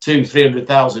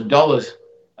 $200,000-$300,000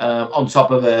 on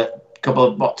top of a couple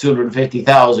of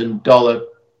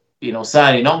 $250,000,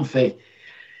 signing on fee.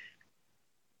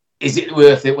 Is it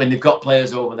worth it when they've got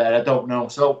players over there? I don't know.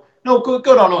 So no,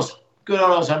 good on us. Good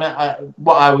on us. And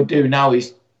what I would do now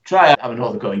is try. I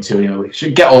know they're going to anyway. We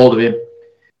should get hold of him,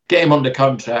 get him under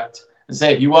contract, and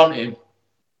say if you want him,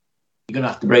 you're going to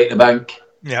have to break the bank.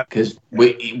 Yeah, because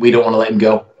we don't want to let him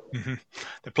go. Mm-hmm.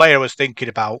 The player I was thinking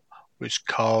about was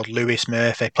called Lewis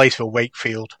Murphy. Plays for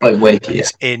Wakefield.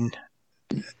 He's in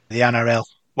the NRL.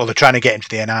 Well, they're trying to get him to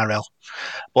the NRL.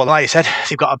 But like you said,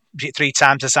 they've got 3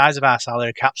 times the size of our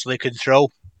salary cap, so they could throw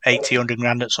 80-100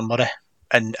 grand at somebody,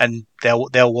 and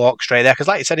they'll walk straight there. Because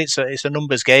like you said, it's a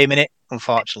numbers game, innit?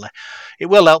 Unfortunately, it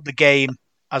will help the game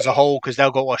as a whole because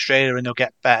they'll go to Australia and they'll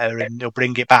get better and they'll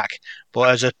bring it back.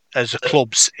 But as a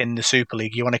clubs in the Super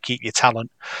League, you want to keep your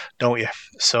talent, don't you?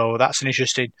 So that's an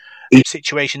interesting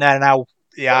situation there. Now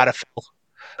the RFL,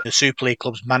 the Super League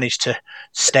clubs managed to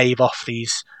stave off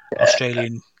these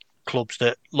Australian clubs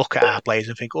that look at our players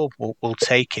and think, oh, we'll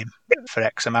take him for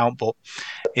X amount. But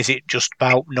is it just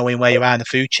about knowing where you are in the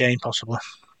food chain, possibly?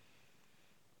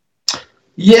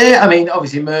 Yeah, I mean,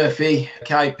 obviously Murphy,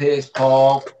 Kai Pearce,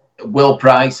 Paul, Will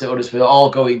Price at Huddersfield all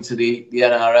going to the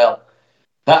NRL.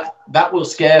 That will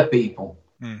scare people.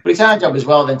 But it's our job as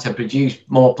well then to produce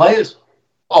more players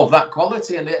of that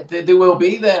quality, and they will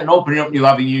be there, and opening up new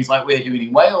avenues like we're doing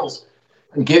in Wales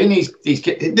and giving these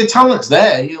kids the talent's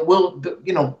there.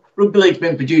 Rugby League's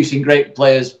been producing great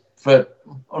players for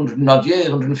 100 odd years,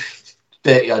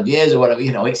 130 odd years or whatever.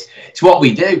 It's what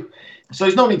we do. So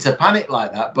there's no need to panic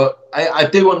like that. But I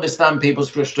do understand people's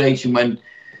frustration when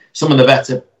some of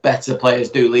the better players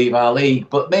do leave our league.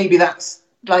 But maybe that's,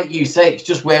 like you say, it's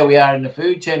just where we are in the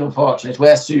food chain, unfortunately. It's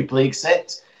where Super League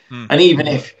sits. And even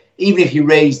if you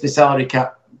raise the salary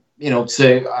cap,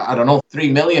 to, I don't know,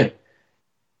 3 million,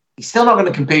 you're still not going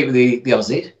to compete with the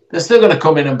Aussies. They're still going to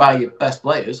come in and buy your best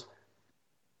players.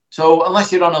 So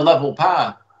unless you're on a level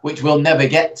par, which we'll never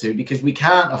get to because we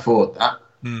can't afford that,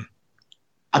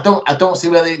 I don't see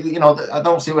where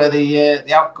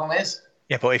the outcome is.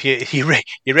 Yeah, but if you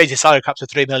raise your salary cap to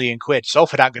 £3 million,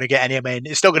 Salford aren't going to get any. I mean,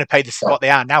 it's still going to pay what they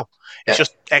are now. It's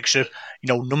just extra,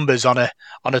 numbers on a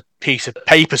piece of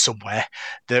paper somewhere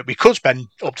that we could spend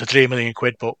up to £3 million,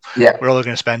 but we're only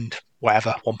going to spend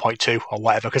whatever 1.2 or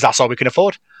whatever because that's all we can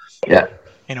afford. Yeah,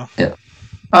 Yeah,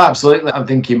 absolutely. I'm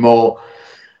thinking more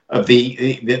of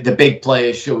the big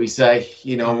players, shall we say?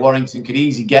 Warrington could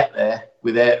easily get there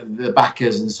with the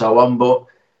backers and so on, but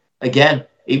again,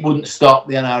 it wouldn't stop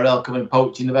the NRL coming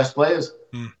poaching the best players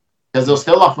because they'll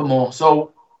still offer more.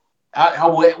 So,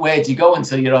 where do you go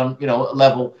until you're on, a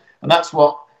level? And that's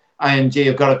what IMG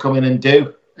have got to come in and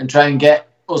do and try and get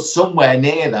us somewhere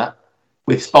near that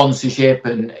with sponsorship.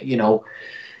 And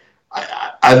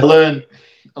I learned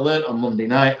on Monday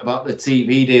night about the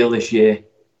TV deal this year.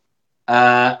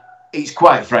 It's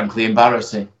quite frankly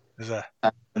embarrassing. Is that?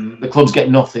 The clubs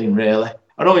get nothing really.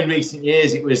 I know in recent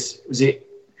years it was it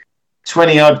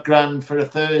 20 odd grand for a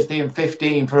Thursday and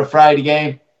 15 for a Friday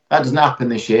game. That doesn't happen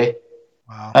this year.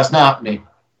 Wow. That's not happening.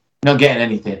 Not getting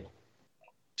anything.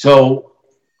 So,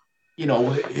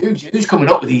 who's coming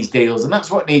up with these deals? And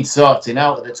that's what needs sorting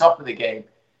out at the top of the game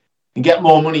and get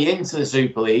more money into the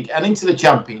Super League and into the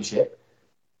Championship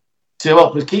to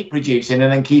help us keep producing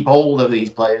and then keep hold of these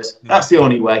players. That's the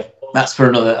only way. That's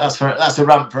a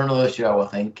rant for another show, I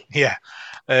think. Yeah.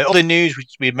 Other news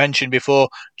which we mentioned before,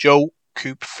 Joe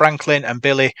Coop Franklin and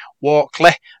Billy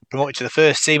Walkley promoted to the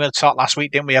first team. We talked last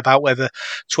week, didn't we, about whether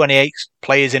 28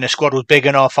 players in a squad was big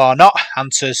enough or not.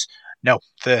 Answers, no,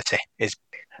 30 is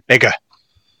bigger.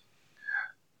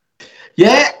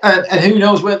 Yeah, and who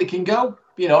knows where they can go.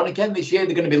 And again, this year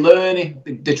they're going to be learning.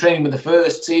 They're training with the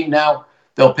first team now.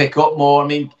 They'll pick up more. I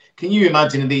mean, can you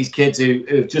imagine these kids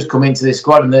who've just come into this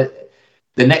squad and the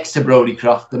next to Brodie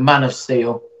Croft, the man of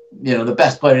steel, the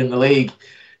best player in the league,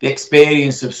 the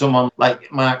experience of someone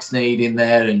like Mark Sneyd in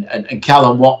there and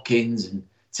Callum Watkins and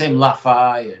Tim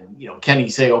Laffey and, Kenny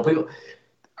Sale.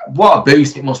 What a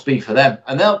boost it must be for them.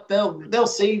 And they'll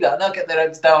see that and they'll get their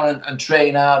heads down and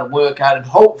train hard and work hard and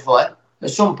hopefully at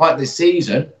some point this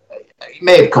season, it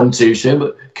may have come too soon,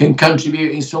 but can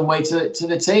contribute in some way to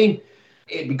the team.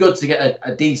 It'd be good to get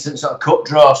a decent sort of cup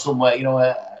draw somewhere,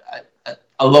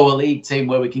 a lower league team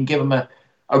where we can give them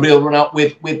a real run out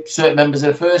with certain members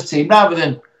of the first team, rather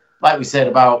than, like we said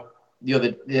about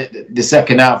the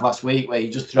second half last week, where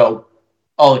you just throw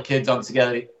all the kids on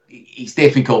together. It's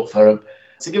difficult for them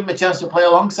to give them a chance to play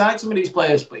alongside some of these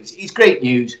players. But it's great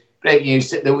news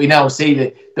that we now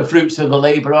see the fruits of the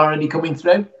labour already coming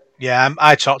through. Yeah,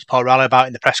 I talked to Paul Rowley about it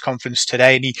in the press conference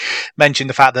today, and he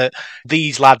mentioned the fact that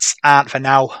these lads aren't for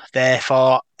now, they're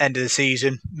for end of the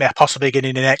season, possibly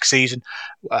beginning of next season.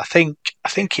 I think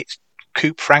it's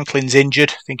Coop Franklin's injured.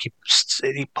 I think he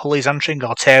pulled his hamstring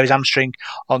or tear his hamstring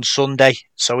on Sunday,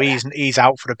 so he's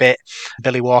out for a bit.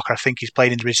 Billy Walker, I think he's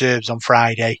playing in the reserves on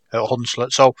Friday at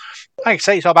Hunslet. So, like I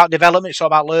say, it's all about development, it's all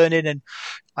about learning, and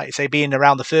like I say, being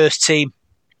around the first team,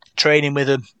 training with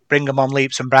them, bring them on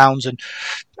leaps and bounds, and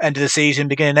end of the season,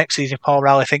 beginning of next season, Paul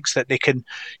Rowley thinks that they can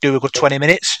do a good 20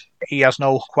 minutes. He has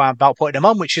no qualm about putting them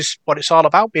on, which is what it's all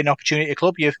about, being an opportunity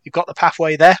club. You've got the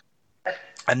pathway there,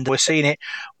 and we're seeing it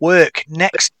work.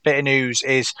 Next bit of news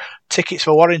is tickets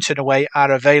for Warrington away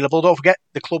are available. Don't forget,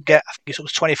 the club get, I think it's up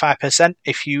to 25%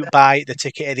 if you buy the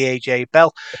ticket at the AJ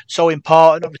Bell. So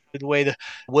important, obviously, the way the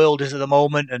world is at the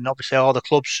moment, and obviously all the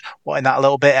clubs wanting that a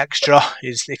little bit extra,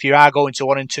 is if you are going to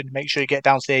Warrington, make sure you get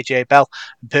down to the AJ Bell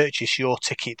and purchase your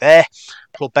ticket there.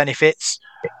 Club benefits,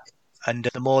 and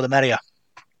the more the merrier.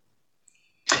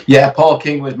 Yeah, Paul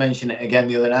King was mentioning it again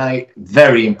the other night.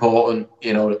 Very important,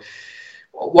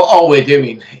 What all we're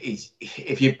doing is,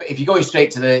 if you're going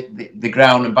straight to the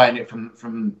ground and buying it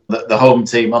from the home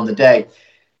team on the day,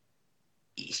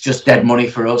 it's just dead money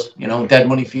for us, dead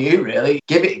money for you, really.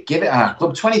 Give it our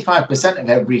club 25% of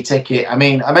every ticket. I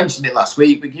mean, I mentioned it last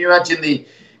week, but can you imagine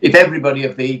if everybody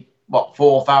of the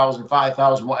 4,000,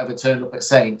 5,000, whatever turned up at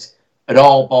Saints had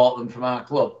all bought them from our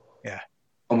club? Yeah,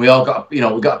 and we all got we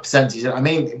got a percentage. I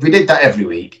mean, if we did that every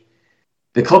week,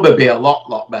 the club would be a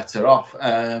lot better off.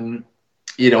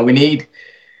 We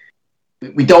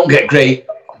don't get great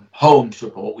home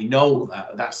support. We know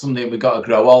that's something we've got to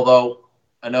grow. Although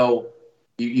I know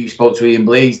you spoke to Ian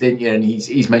Blease, didn't you? And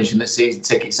he's mentioned that season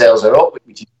ticket sales are up,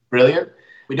 which is brilliant.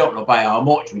 We don't know by how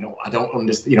much. I don't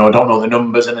understand. I don't know the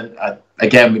numbers, and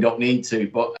again, we don't need to.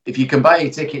 But if you can buy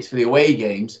your tickets for the away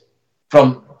games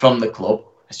from the club,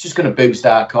 it's just going to boost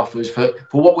our coffers for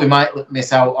what we might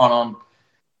miss out on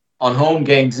home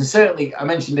games. And certainly, I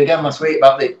mentioned again last week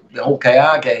about the Hull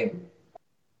KR game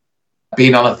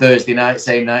being on a Thursday night,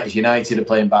 same night as United are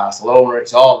playing Barcelona.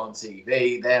 It's all on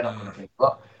TV. They're not going to think,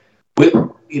 but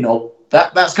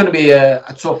that's going to be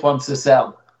a tough one to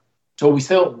sell. So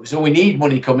we need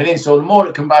money coming in. So the more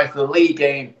it can buy for the league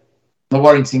game, the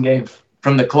Warrington game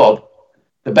from the club,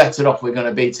 the better off we're going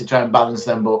to be to try and balance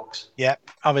them books. Yeah,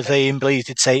 obviously Ian Blease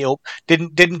did say it up.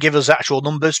 Didn't give us actual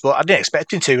numbers, but I didn't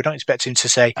expect him to. I don't expect him to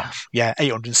say,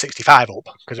 865 up,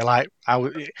 because they're like, how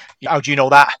do you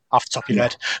know that off the top of your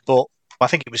head? But I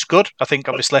think it was good. I think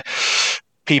obviously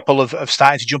people have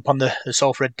started to jump on the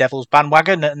Salford Devils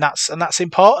bandwagon, and that's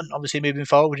important. Obviously, moving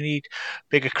forward, we need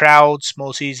bigger crowds,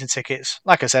 more season tickets.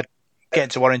 Like I said, get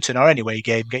into Warrington or any away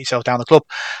game, get yourself down the club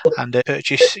and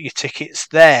purchase your tickets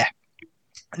there.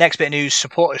 Next bit of news,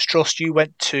 Supporters Trust. You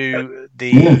went to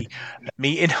the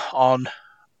meeting on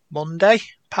Monday,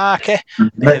 Parker.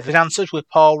 The answers with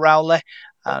Paul Rowley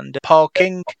and Paul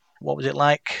King. What was it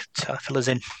like? Fill us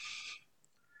in.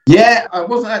 Yeah, I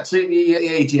wasn't actually the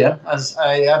AGM, as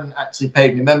I hadn't actually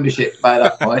paid my membership by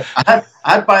that point. I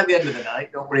had by the end of the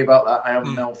night, don't worry about that. I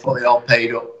am now fully all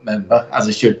paid up member, as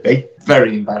I should be.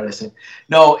 Very embarrassing.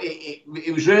 No,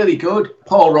 it was really good.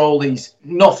 Paul Rowley's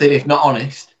nothing if not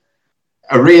honest.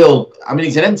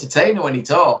 He's an entertainer when he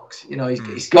talks.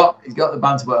 He's got the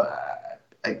banter, but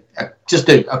just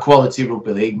a quality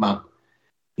rugby league man.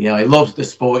 He loves the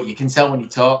sport. You can tell when he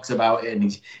talks about it,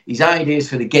 and his ideas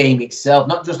for the game itself,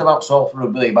 not just about Salford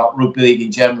Rugby League, about rugby league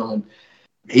in general. And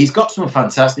he's got some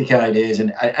fantastic ideas,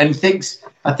 and I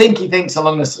think he thinks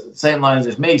along the same lines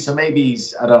as me. So maybe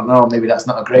I don't know, maybe that's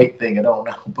not a great thing. I don't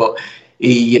know, but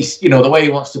he's, the way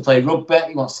he wants to play rugby,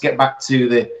 he wants to get back to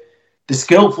the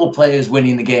skillful players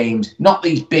winning the games, not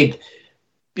these big,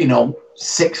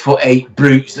 6'8"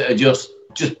 brutes that are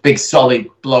just big solid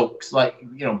blokes like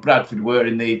Bradford were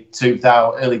in the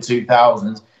early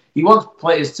 2000s. He wants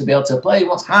players to be able to play. He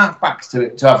wants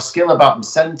halfbacks to have skill about them,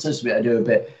 centres to be able to do a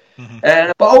bit.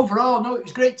 Mm-hmm. But overall, no, it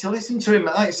was great to listen to him.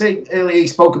 Like I say earlier, he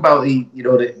spoke about the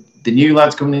new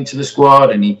lads coming into the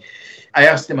squad, and I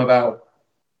asked him about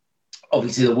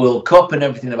obviously the World Cup and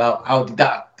everything, about how did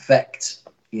that affect,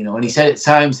 and he said at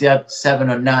times they had 7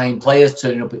 or 9 players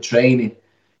turning up at training.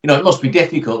 It must be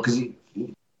difficult because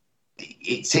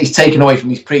it's taken away from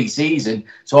his pre-season,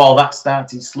 so all that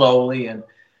started slowly,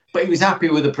 but he was happy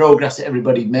with the progress that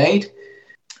everybody made.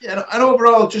 And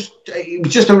overall, it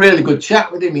was just a really good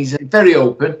chat with him. He's very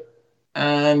open,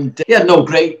 and he had no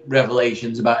great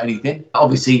revelations about anything.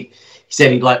 Obviously, he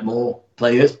said he'd like more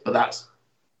players, but that's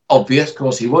obvious. Of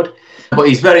course, he would. But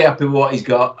he's very happy with what he's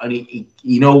got, and he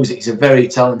knows it's a very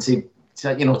talented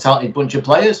bunch of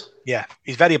players. Yeah,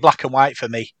 he's very black and white for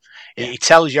me. He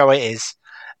tells you how it is,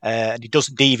 and he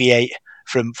doesn't deviate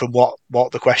from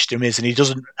what the question is, and he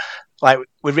doesn't, like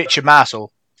with Richard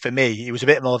Marshall. For me, he was a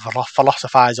bit more of a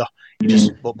philosophizer.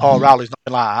 But Paul Rowley's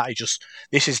nothing like that. He just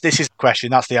this is the question,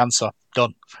 that's the answer,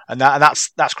 done, and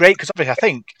that's great, because obviously I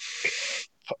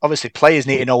think players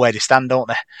need to know where they stand, don't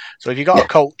they? So if you've got a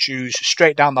coach who's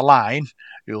straight down the line,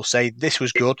 who'll say this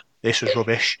was good, this was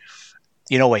rubbish,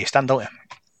 you know where you stand, don't you?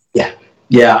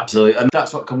 Yeah, absolutely, and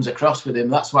that's what comes across with him.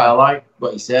 That's why I like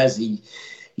what he says.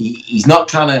 He's not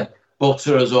trying to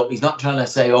butter us up. He's not trying to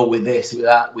say, oh, with this, with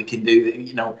that, we can do.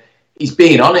 He's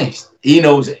being honest. He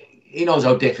knows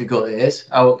how difficult it is,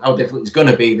 how difficult it's going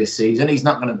to be this season. He's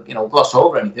not going to, gloss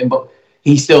over anything, but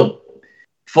he's still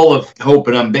full of hope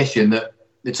and ambition that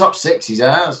the top 6 is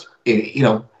ours.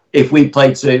 If we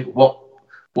play to what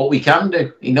we can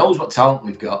do, he knows what talent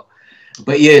we've got.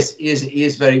 But he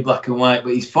is very black and white.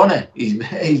 But he's funny. He's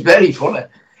very funny.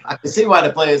 I can see why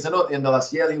the players. I know at the end of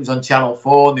last year, he was on Channel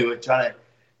 4. And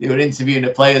they were interviewing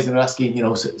the players and were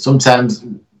asking. Sometimes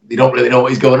they don't really know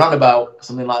what he's going on about,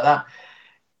 something like that.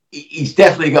 He's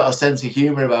definitely got a sense of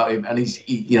humour about him, and I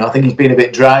think he's been a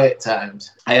bit dry at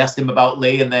times. I asked him about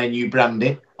Leigh and their new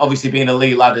branding. Obviously, being a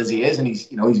Leigh lad as he is, and he's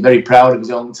very proud of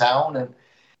his own town, and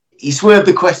he swerved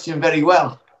the question very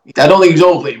well. I don't think he was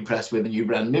overly impressed with the new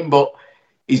branding, but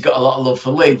he's got a lot of love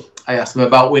for Leigh. I asked him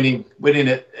about winning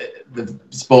at the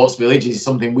Sports Village is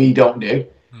something we don't do,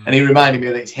 and he reminded me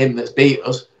that it's him that's beat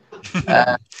us.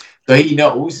 So he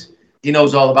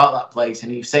knows all about that place,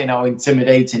 and he's saying how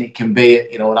intimidating it can be,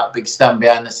 that big stand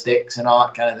behind the sticks and all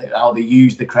that kind of thing, how they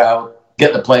use the crowd,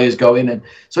 get the players going, and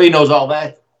so he knows all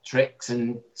their tricks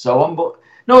and so on. But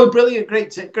no, brilliant,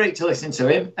 great to listen to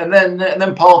him. And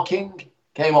then Paul King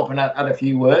came up and had a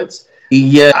few words.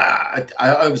 I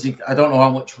don't know how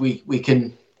much we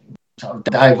can sort of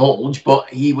divulge, but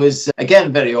he was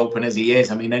again very open as he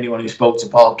is. I mean, anyone who spoke to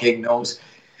Paul King knows,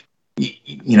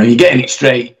 you're getting it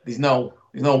straight. There's no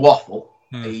waffle.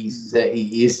 He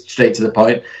is straight to the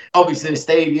point. Obviously, the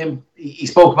stadium, he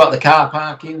spoke about the car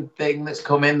parking thing that's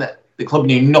come in that the club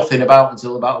knew nothing about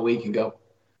until about a week ago.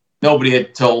 Nobody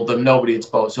had told them, nobody had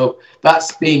spoken. So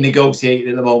that's being negotiated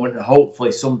at the moment, and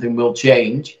hopefully something will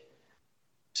change.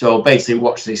 So basically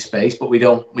watch this space, but we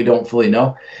don't fully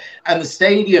know. And the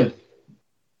stadium,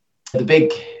 the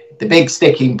big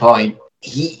sticking point,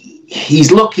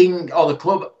 he's looking, or the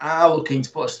club are looking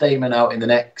to put a statement out in the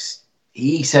next,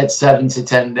 he said 7 to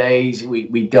 10 days.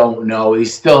 We don't know.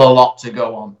 There's still a lot to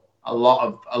go on. A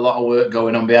lot of work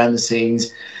going on behind the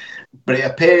scenes. But it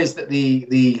appears that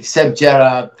the Seb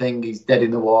Gerrard thing is dead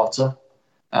in the water.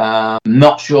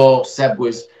 Not sure Seb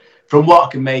was, from what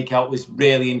I can make out, was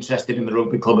really interested in the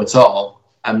rugby club at all,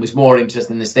 and was more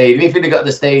interested in the stadium. If he'd have got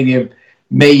the stadium,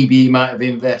 maybe he might have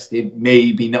invested,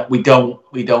 maybe not. We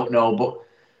don't know. But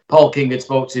Paul King had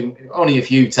spoke to him only a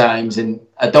few times, and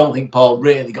I don't think Paul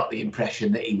really got the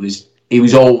impression that he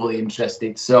was overly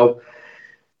interested. So,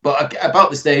 but about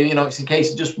the stadium, it's a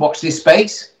case of just watch this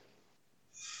space.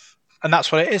 And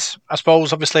that's what it is. I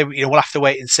suppose, obviously, we'll have to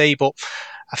wait and see. But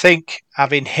I think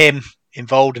having him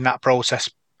involved in that process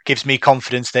gives me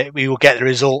confidence that we will get the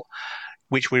result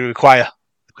which we require.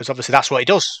 Because obviously that's what he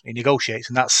does. He negotiates,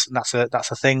 and that's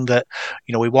a thing that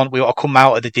we want. We want to come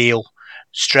out of the deal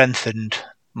strengthened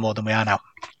more than we are now.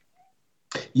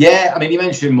 Yeah, I mean, you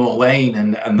mentioned Moore Lane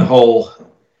and the whole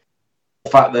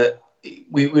fact that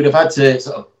we would have had to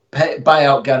sort of buy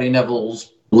out Gary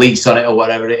Neville's lease on it or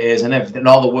whatever it is, and everything,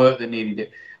 all the work they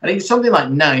needed. and it was something like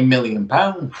 £9 million.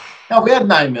 Now, if we had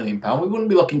 £9 million, we wouldn't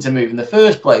be looking to move in the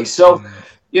first place. So,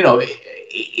 you know,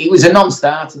 it was a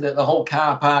non-starter. The whole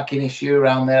car parking issue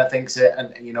around there, I think, is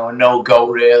a no-go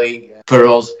really for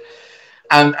us.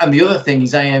 And the other thing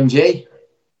is AMG.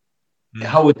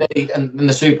 How would they and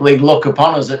the Super League look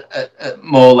upon us at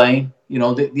Moor Lane? You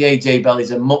know, the AJ Bell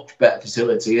is a much better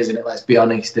facility, isn't it? Let's be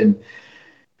honest. And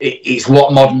it's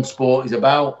what modern sport is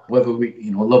about, whether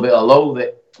we love it or loathe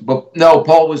it. But no,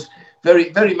 Paul was very,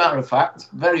 very matter of fact,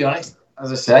 very honest,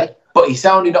 as I say. But he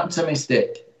sounded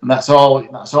optimistic, and that's all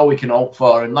we can hope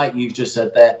for. And like you've just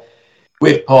said there,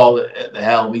 with Paul at the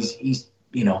helm, he's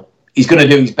going to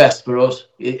do his best for us.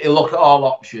 He'll look at all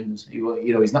options.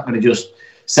 He's not going to just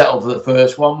settle for the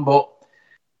first one, but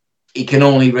he can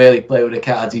only really play with the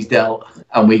cards he's dealt,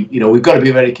 and we've got to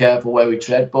be very careful where we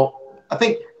tread. But I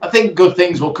think good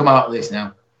things will come out of this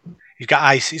now. He's got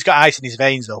ice in his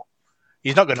veins, though.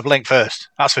 He's not going to blink first,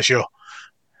 that's for sure.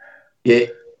 Yeah,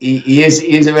 he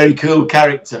is a very cool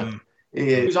character.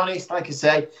 He was honest, like I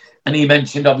say, and he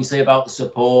mentioned obviously about the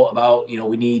support, about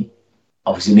we need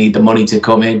the money to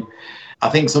come in. I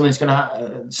think something's going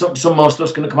to some more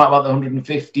stuff's going to come out about the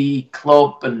 150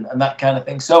 club and that kind of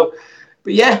thing. So,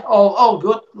 but yeah, all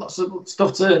good. Lots of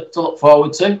stuff to look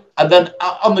forward to. And then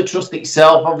on the trust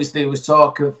itself, obviously there was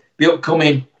talk of the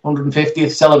upcoming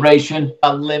 150th celebration.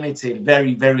 Limited,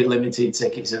 very, very limited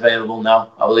tickets available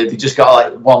now. I believe they just got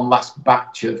like one last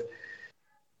batch of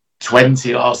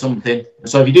 20 or something.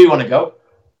 So if you do want to go,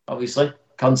 obviously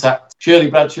contact Shirley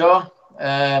Bradshaw.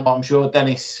 I'm sure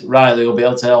Dennis Riley will be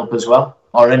able to help as well,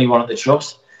 or anyone at the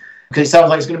trust, because it sounds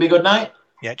like it's going to be a good night.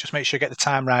 Yeah, just make sure you get the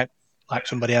time right, like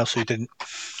somebody else who didn't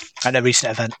at a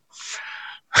recent event.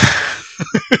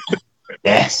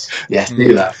 Yes,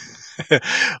 do that.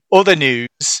 Other news: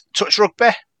 Touch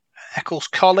Rugby, Eccles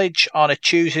College on a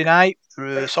Tuesday night.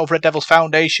 Salford Red Devils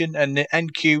Foundation and the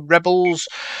NQ Rebels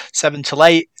 7 till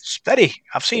 8.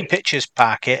 I've seen pictures,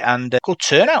 Parky, and good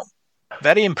turnout.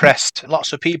 Very impressed.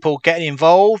 Lots of people getting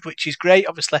involved, which is great.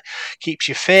 Obviously, keeps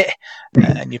you fit,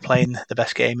 and you're playing the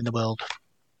best game in the world.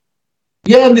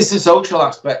 Yeah, and there's a social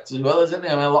aspect as well, isn't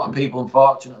there? I mean, a lot of people,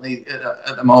 unfortunately,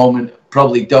 at the moment,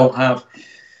 probably don't have,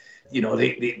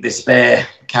 the spare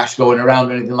cash going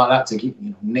around or anything like that to keep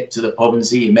nip to the pub and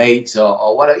see your mates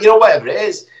or whatever, whatever it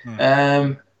is.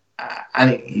 And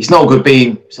it's no good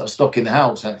being sort of stuck in the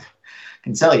house. I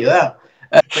can tell you that.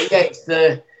 But yeah,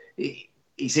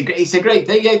 it's a great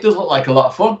thing. Yeah, it does look like a lot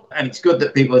of fun, and it's good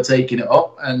that people are taking it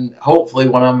up. And hopefully,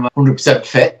 when I'm 100%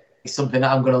 fit, it's something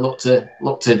that I'm going to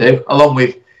look to do, along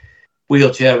with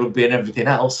wheelchair rugby and everything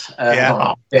else.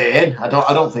 I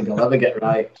don't think I'll ever get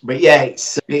right. But yeah,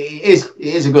 it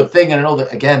is a good thing, and I know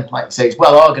that, again, like I say, it's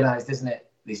well organised, isn't it?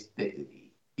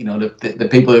 The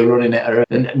people who are running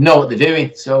it know what they're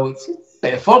doing, so it's a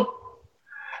bit of fun.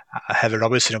 Heather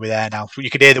Robertson will be there now. You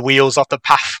could hear the wheels off the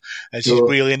path as she's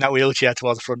wheeling that wheelchair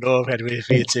towards the front door, ready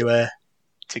for you to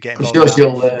get involved. I'm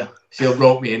sure she'll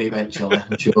rope me in eventually.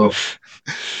 I'm sure.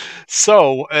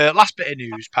 So, last bit of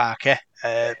news, Parker,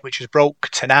 which was broke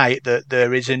tonight, that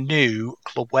there is a new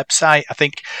club website. I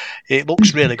think it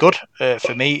looks really good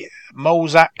for me.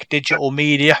 Mozak Digital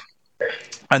Media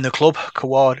and the club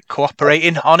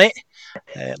cooperating on it.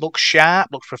 It looks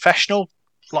sharp, looks professional,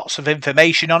 lots of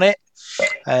information on it.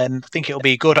 I think it'll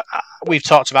be good. We've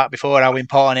talked about before how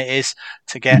important it is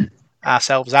to get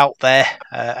ourselves out there,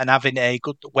 and having a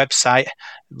good website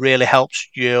really helps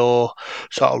you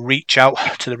sort of reach out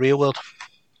to the real world.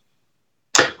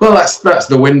 Well, that's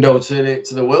the window to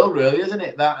the world, really, isn't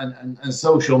it? That and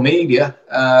social media.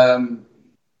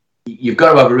 You've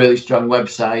got to have a really strong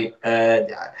website.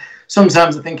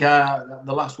 Sometimes I think the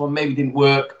last one maybe didn't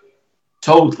work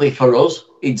totally for us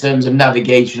in terms of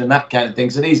navigation and that kind of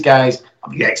thing. So these guys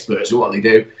are the experts at what they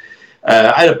do.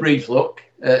 I had a brief look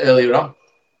earlier on.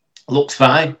 Looks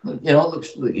fine.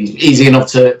 Looks easy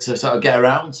enough to sort of get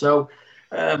around. So,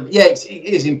 it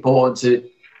is important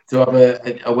to have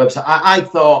a website. I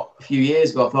thought a few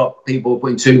years ago, people were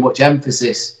putting too much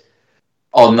emphasis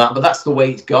on that, but that's the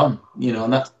way it's gone,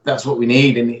 and that's what we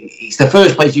need. And it's the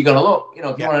first place you're going to look,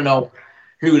 if you want to know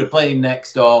who they're playing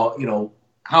next, or,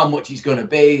 how much it's going to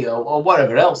be, or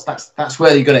whatever else, that's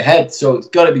where you're going to head. So it's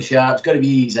got to be sharp, it's got to be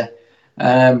easy.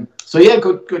 So yeah,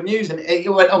 good news. And it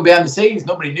went on behind the scenes.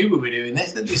 Nobody knew we were doing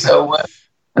this, did they? So,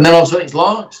 and then all of a sudden it's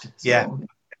launched. So, yeah.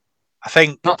 I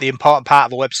think the important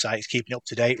part of the website is keeping up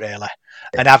to date, really,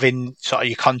 and having sort of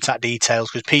your contact details,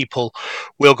 because people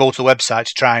will go to the website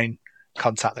to try and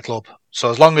contact the club. So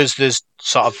as long as there's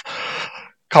sort of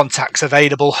contacts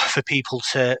available for people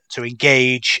to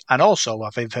engage, and also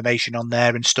have information on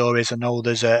there and stories. I know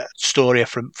there's a story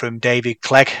from David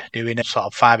Clegg doing sort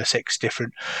of 5 or 6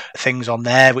 different things on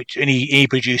there, and he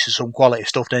produces some quality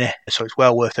stuff, doesn't he? So it's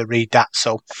well worth a read, that.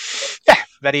 So yeah,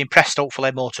 very impressed.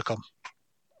 Hopefully more to come.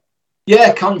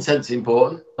 Yeah, content's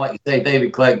important. Like you say,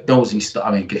 David Clegg knows his stuff.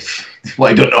 I mean,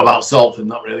 what he don't know about Salford,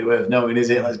 not really worth knowing, is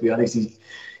it? Let's be honest. He's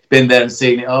been there and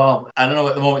seen it all. I don't know,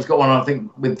 at the moment he's got one, I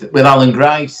think, with Alan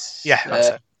Grice. Yeah, that's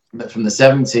it. From the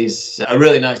 70s. A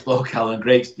really nice bloke, Alan.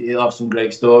 He'll have some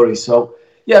great stories. So,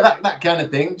 yeah, that kind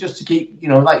of thing, just to keep,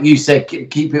 like you said,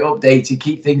 keep it updated,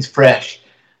 keep things fresh.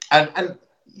 And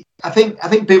I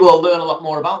think people will learn a lot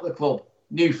more about the club.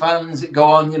 New fans that go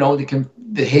on,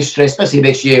 the history, especially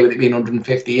this year with it being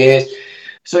 150 years.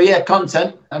 So, yeah,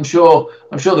 content. I'm sure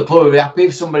the club will be happy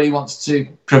if somebody wants to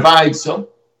provide somewhere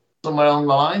along the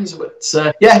lines, but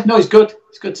it's good.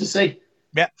 It's good to see.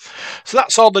 Yeah, so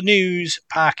that's all the news.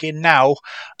 Parking now.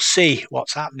 See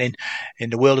what's happening in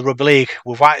the world of rugby league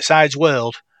with Whiteside's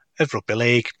World of Rugby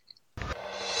League.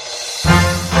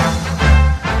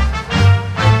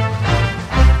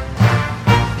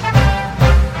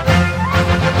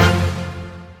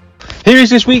 Here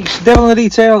is this week's Devil in the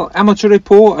Detail Amateur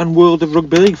Report and World of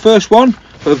Rugby League. First one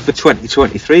of the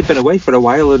 2023. Been away for a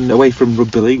while and away from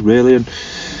rugby league really, and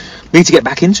need to get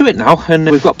back into it now, and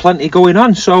we've got plenty going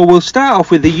on. So we'll start off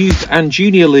with the youth and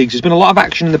junior leagues. There's been a lot of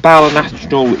action in the Barla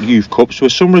National Youth Cups,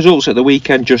 with some results at the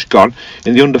weekend just gone.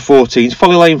 In the under-14s,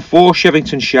 Folly Lane 4,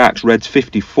 Shevington Sharks Reds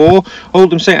 54,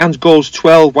 Oldham St Anne's Gulls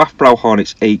 12, Wathbrow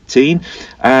Hornets 18.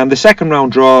 And the second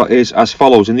round draw is as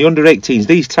follows. In the under-18s,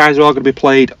 these ties are all going to be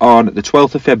played on the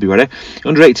 12th of February.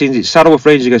 Under-18s, it's Saddleworth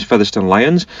Rangers against Featherstone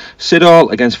Lions,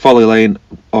 Siddall against Folly Lane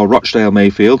or Rochdale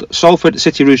Mayfield, Salford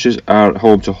City Roosters are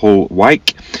home to Hull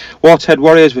Wyke, Waterhead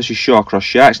Warriors versus Shawcross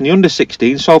Sharks. In the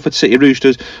under-16, Salford City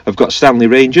Roosters have got Stanley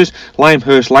Rangers,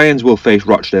 Limehurst Lions will face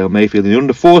Rochdale Mayfield. In the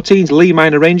under-14s, Lee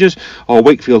Minor Rangers or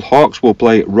Wakefield Hawks will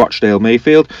play Rochdale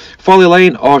Mayfield, Folly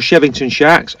Lane or Shevington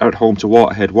Sharks are at home to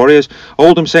Waterhead Warriors,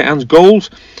 Oldham St Anne's Gulls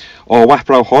or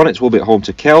Wathbrow Hornets will be at home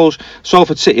to Kells,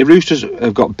 Salford City Roosters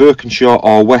have got Birkenshaw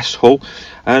or West Hull.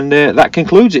 And that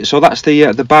concludes it. So that's the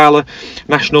Barla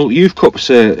National Youth Cups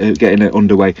getting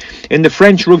underway. In the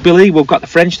French Rugby League, we've got the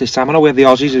French this time. I know we have the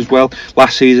Aussies as well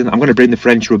last season. I'm going to bring the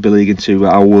French Rugby League into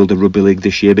our World of Rugby League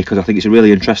this year, because I think it's a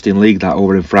really interesting league that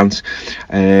over in France.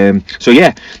 So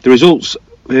yeah, the results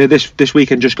this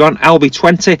weekend just gone. Albi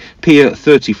 20, Pierre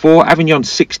 34, Avignon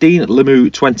 16,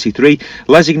 Limoux 23,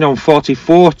 Lesignan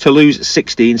 44, Toulouse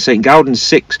 16, St Gaudens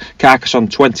 6, Carcassonne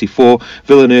 24,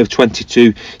 Villeneuve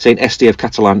 22, St Estienne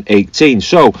Catalan 18.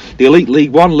 So the Elite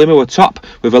League 1, Limoux are top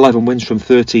with 11 wins from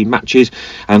 13 matches,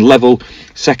 and level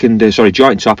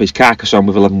joint top is Carcassonne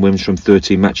with 11 wins from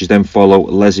 13 matches. Then follow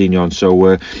Lesignan.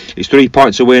 So it's 3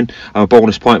 points a win and a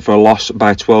bonus point for a loss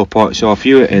by 12 points or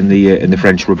fewer in the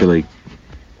French Rugby League.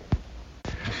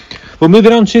 Well,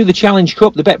 moving on to the Challenge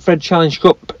Cup, the Betfred Challenge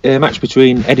Cup match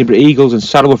between Edinburgh Eagles and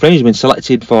Saddleworth Rangers has been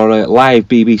selected for live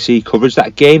BBC coverage.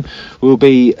 That game will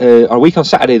be a week on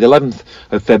Saturday, the 11th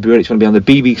of February. It's going to be on the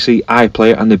BBC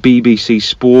iPlayer and the BBC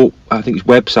Sport, I think it's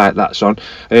website that's on.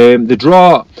 The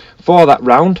draw for that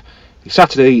round,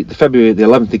 Saturday, February the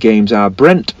 11th, the games are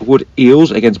Brentwood Eels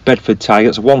against Bedford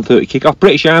Tigers, a 1:30 kick-off.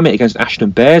 British Army against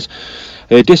Ashton Bears.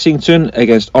 Dissington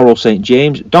against Oral St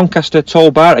James, Doncaster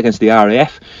Tollbar against the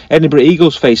RAF, Edinburgh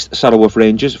Eagles face Saddleworth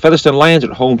Rangers, Featherstone Lions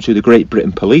at home to the Great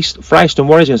Britain Police, Fryston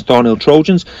Warriors against Thornhill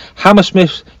Trojans,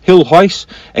 Hammersmith Hill Hoist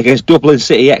against Dublin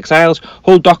City Exiles,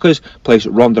 Hull Dockers place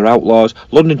Rhondda Outlaws,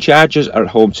 London Chargers are at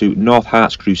home to North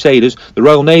Hearts Crusaders, the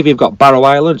Royal Navy have got Barrow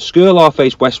Island, Skirlaw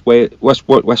face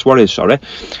West Warriors,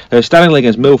 Stanley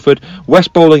against Milford,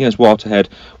 West Bowling against Waterhead,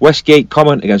 Westgate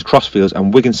Common against Crossfields,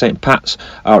 and Wigan St Pat's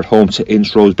are at home to Ince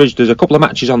Bridge. There's a couple of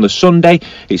matches on the Sunday.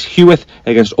 It's Heworth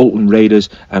against Alton Raiders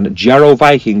and Jarrow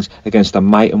Vikings against the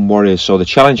Myton Warriors. So the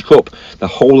Challenge Cup, the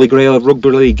holy grail of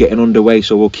rugby league, getting underway.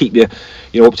 So we'll keep you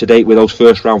up to date with those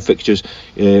first round fixtures.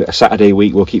 A Saturday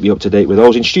week, we'll keep you up to date with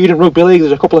those. In Student Rugby League,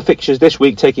 there's a couple of fixtures this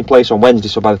week taking place on Wednesday.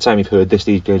 So by the time you've heard this,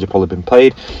 these games have probably been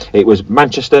played. It was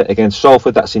Manchester against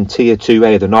Salford. That's in Tier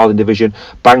 2A, the Northern Division.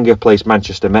 Bangor placed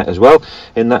Manchester Met as well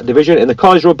in that division. In the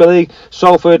College Rugby League,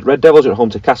 Salford Red Devils are at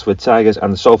home to Castleford Tigers,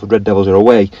 and the Salford Red Devils are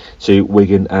away to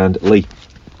Wigan and Leigh.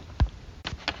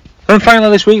 And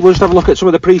finally this week, we'll just have a look at some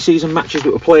of the pre-season matches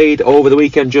that were played over the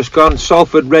weekend just gone.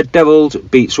 Salford Red Devils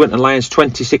beat Swinton Lions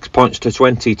 26 points to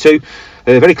 22.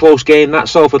 A very close game that.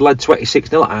 Salford led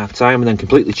 26-0 at half-time and then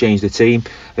completely changed the team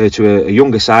to a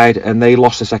younger side, and they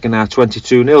lost the second half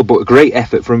 22-0. But a great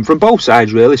effort from both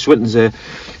sides, really. Swinton's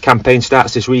campaign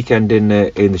starts this weekend in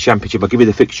the Championship. I'll give you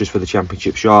the fixtures for the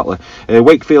Championship shortly.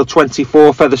 Wakefield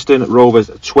 24, Featherstone Rovers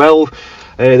 12.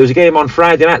 There was a game on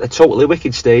Friday night at the Totally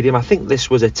Wicked Stadium. I think this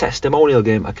was a testimonial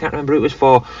game. I can't remember who it was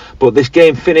for, but this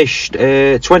game finished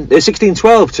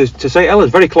 16-12 to St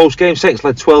Helens. Very close game. Saints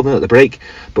led 12-0 at the break,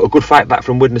 but a good fight back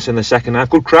from Widnes in the second half.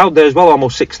 Good crowd there as well,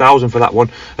 almost 6,000 for that one.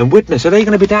 And Widnes, are they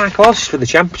going to be dark horses for the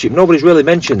Championship? Nobody's really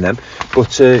mentioned them,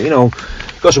 but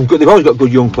got some good. They've always got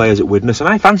good young players at Widnes, and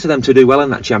I fancy them to do well in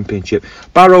that Championship.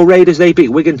 Barrow Raiders, they beat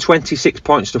Wigan 26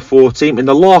 points to 14 in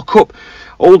the Law Cup.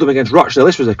 Oldham against Rochdale.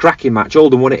 This was a cracking match.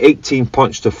 Oldham won it 18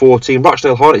 points to 14.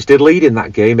 Rochdale Hornets did lead in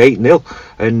that game 8-0,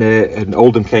 and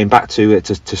Oldham came back to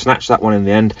snatch that one in the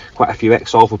end. Quite a few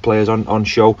ex-Salford players on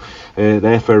show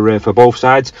there for both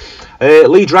sides.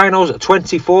 Leeds Rhinos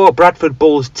 24, Bradford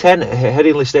Bulls 10 at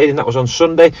Headingley Stadium. That was on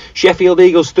Sunday. Sheffield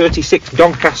Eagles 36,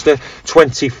 Doncaster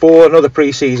 24. Another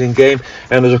pre-season game,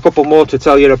 and there's a couple more to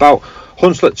tell you about.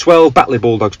 Hunslet 12, Batley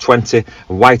Bulldogs 20,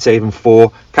 and Whitehaven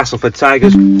 4, Castleford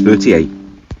Tigers 38.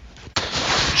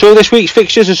 So this week's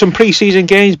fixtures are some pre-season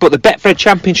games, but the Betfred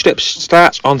Championship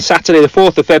starts on Saturday the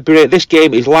 4th of February. This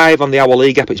game is live on the Our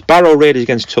League app. It's Barrow Raiders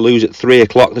against Toulouse at 3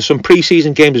 o'clock. There's some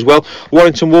pre-season games as well.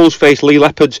 Warrington Wolves face Lee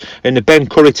Leopards in the Ben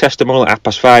Curry testimonial at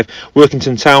 5:30.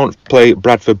 Workington Town play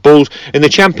Bradford Bulls. In the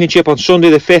Championship on Sunday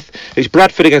the 5th, it's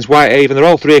Bradford against Whitehaven. They're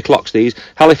all 3 o'clocks these.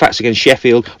 Halifax against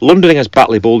Sheffield. London against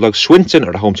Batley Bulldogs. Swinton are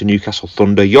at home to Newcastle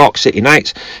Thunder. York City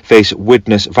Knights face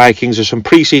Widnes Vikings. There's some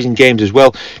pre-season games as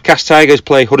well. Cast Tigers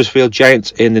play Huddersfield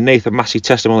Giants in the Nathan Massey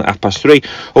testimony at 3:30.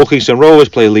 Ulkingston Rovers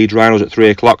play Leeds Rhinos at 3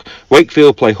 o'clock.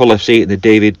 Wakefield play Hull FC in the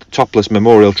David Topless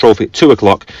Memorial Trophy at 2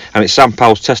 o'clock. And it's Sam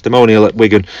Powell's testimonial at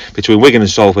Wigan between Wigan and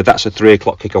Salford. That's a 3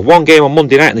 o'clock kick-off. One game on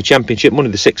Monday night in the Championship,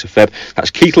 Monday the 6th of Feb. That's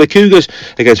Keighley Cougars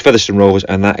against Featherstone Rovers,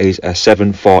 and that is a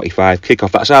 7:45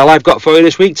 kick-off. That's all I've got for you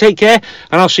this week. Take care,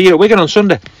 and I'll see you at Wigan on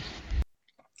Sunday.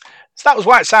 So that was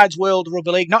Whiteside's World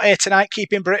Rugby League. Not here tonight,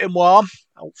 keeping Britain warm.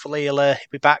 Hopefully he'll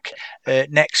be back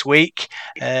next week.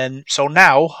 So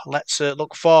now let's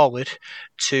look forward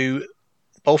to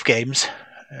both games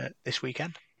this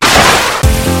weekend.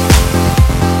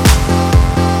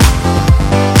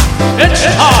 It's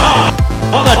time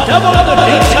for the Devil in the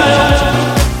Details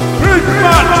Big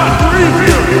Match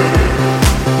Review.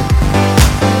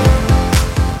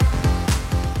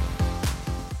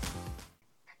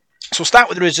 So we'll start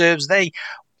with the reserves. They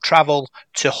travel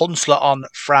to Hunslet on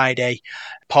Friday.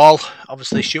 Paul,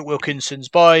 obviously Stuart Wilkinson's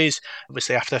boys,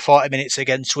 obviously after 40 minutes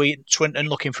against Swinton,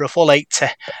 looking for a full 80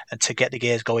 and to get the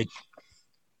gears going.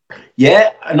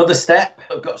 Yeah, another step.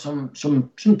 I've got some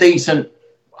decent,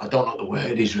 I don't know what the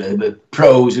word is really, but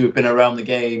pros who've been around the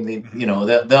game.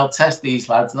 They'll test these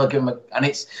lads. They'll give them, and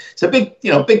it's a big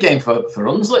game for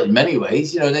Hunslet in many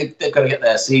ways. They've got to get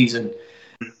their season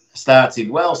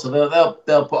started well, so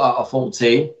they'll put out a full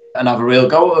team and have a real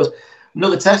go at us.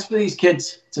 Another test for these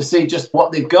kids to see just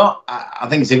what they've got. I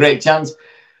think it's a great chance.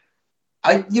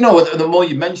 The more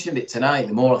you mentioned it tonight,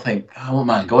 the more I think I won't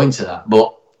mind going to that.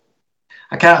 But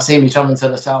I can't see me travelling to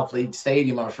the South Leeds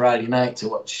Stadium on a Friday night to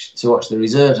watch the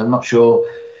reserves. I'm not sure.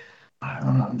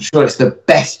 I'm sure it's the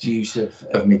best use of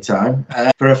my time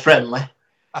for a friendly.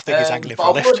 I think he's angling for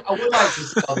a lift. I would like to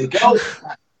see how they go.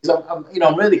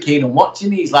 I'm really keen on watching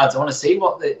these lads. I want to see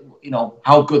what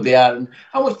how good they are and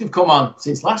how much they've come on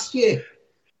since last year.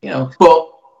 But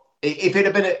if it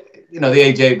had been the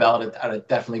AJ Bell, I'd have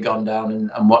definitely gone down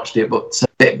and watched it. But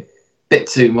a bit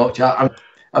too much.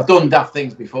 I've done daft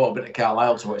things before, but at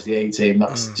Carlisle to watch the A team,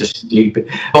 that's just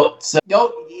stupid. But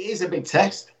it is a big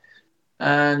test,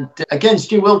 and again,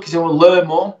 Stu Wilkinson will learn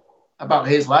more about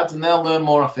his lads, and they'll learn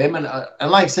more of him. And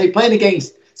like I say, playing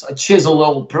against sort of chiseled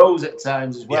old pros at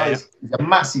times as well is a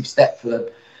massive step for them.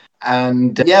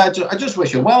 And I just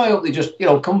wish them well. I hope they just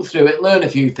come through it, learn a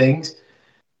few things,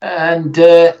 and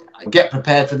get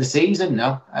prepared for the season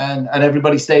now. And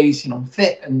everybody stays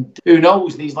fit. And who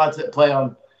knows, these lads that play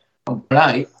on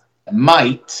tonight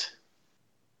might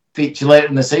feature later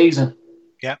in the season.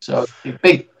 Yeah. So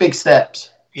big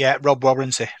steps. Yeah, Rob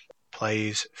Warrensy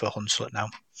plays for Hunslet now,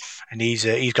 and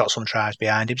he's got some tries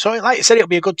behind him. So, like you said, it'll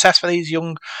be a good test for these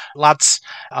young lads.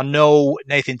 I know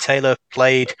Nathan Taylor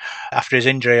played after his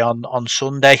injury on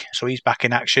Sunday, so he's back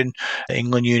in action.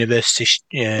 England University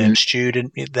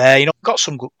student there. Got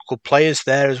some good players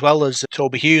there as well as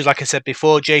Toby Hughes. Like I said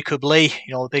before, Jacob Lee.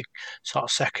 The big sort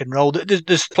of second row.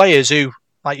 There's players who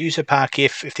like you said, Parky,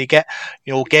 if they get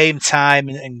game time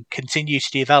and continue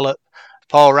to develop,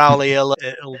 Paul Rowley will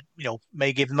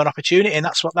may give them an opportunity, and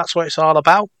that's what it's all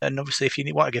about. And obviously, if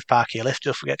you want to give Parky a lift,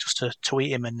 don't forget just to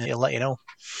tweet him, and he'll let you know.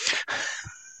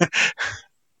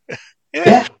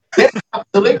 Yeah,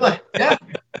 absolutely.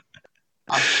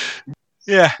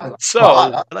 Yeah.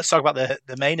 So let's talk about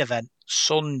the main event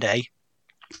Sunday.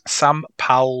 Sam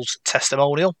Powell's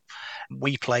testimonial.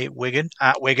 We play Wigan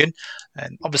at Wigan,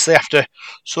 and obviously after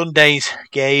Sunday's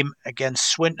game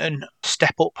against Swinton,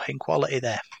 step up in quality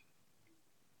there.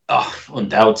 Oh,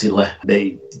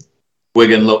 undoubtedly.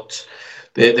 Wigan looked.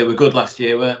 They were good last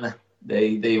year, weren't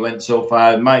they? They went so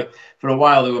far. For a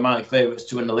while, they were my favourites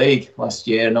to win the league last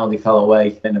year. No, they fell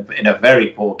away in a very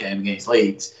poor game against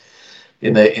Leeds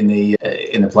in the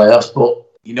playoffs. But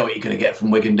you know what you're going to get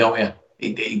from Wigan, don't you?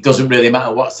 It doesn't really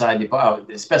matter what side you put out,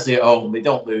 especially at home. They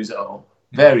don't lose at home.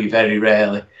 Very, very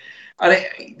rarely. And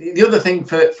the other thing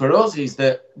for us is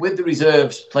that with the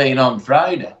reserves playing on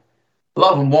Friday, a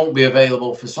lot of them won't be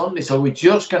available for Sunday. So we're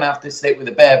just going to have to stick with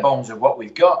the bare bones of what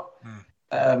we've got.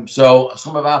 So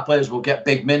some of our players will get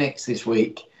big minutes this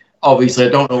week. Obviously,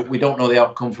 we don't know the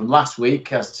outcome from last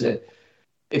week as to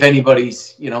if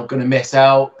anybody's going to miss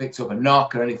out, picks up a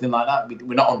knock or anything like that.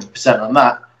 We're not 100% on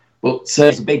that. But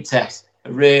it's a big test.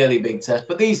 A really big test.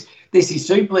 But this is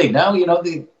Super League now. We're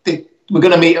going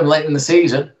to meet them late in the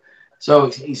season, so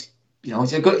it's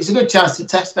a good chance to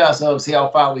test ourselves, see how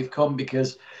far we've come.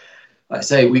 Because, like I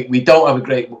say, we don't have a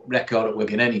great record at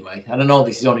Wigan anyway. And I know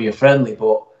this is only a friendly,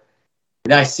 but it'd be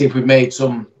nice to see if we've made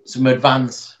some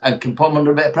advance and can put them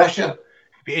under a bit of pressure.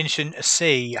 Be interesting to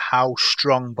see how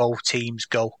strong both teams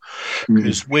go,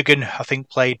 because Wigan, I think,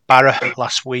 played Barra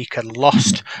last week and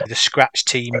lost the scratch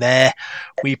team there.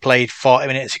 We played 40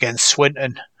 minutes against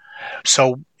Swinton,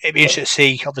 so it'd be interesting to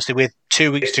see, obviously with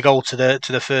 2 weeks to go to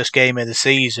the first game of the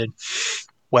season,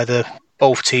 whether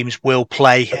both teams will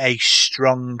play a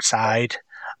strong side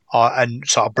and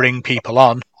sort of bring people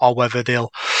on, or whether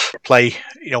they'll play,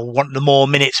 want the more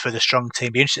minutes for the strong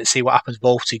team. Be interested to see what happens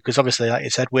both teams, because obviously, like you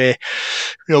said, we're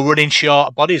running short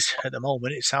of bodies at the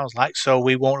moment, it sounds like, so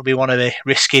we won't be one of the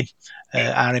risking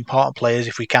our important players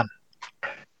if we can.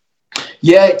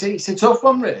 Yeah, it's a tough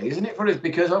one, really, isn't it, for us?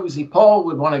 Because obviously Paul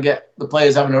would want to get the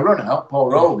players having a run out, Paul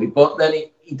Rowley, but then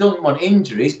he doesn't want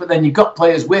injuries. But then you've got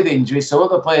players with injuries, so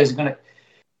other players are going to.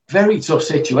 Very tough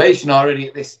situation already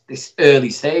at this early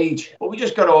stage. But we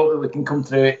just got to hope that we can come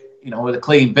through it, with a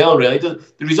clean bill, really. The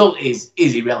result is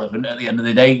irrelevant at the end of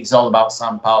the day. It's all about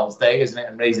Sam Powell's day, isn't it?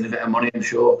 And raising a bit of money, I'm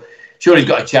sure. Sure, he's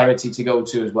got a charity to go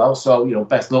to as well. So,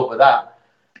 best luck with that.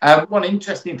 One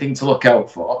interesting thing to look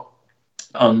out for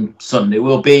on Sunday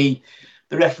will be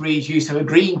the referee's use of a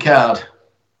green card.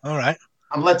 All right.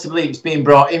 I'm led to believe it's being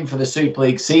brought in for the Super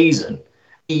League season.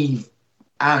 He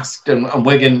asked, and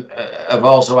Wigan have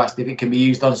also asked if it can be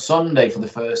used on Sunday for the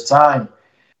first time,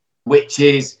 which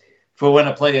is for when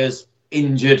a player's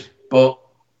injured, but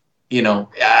they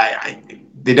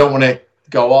don't want to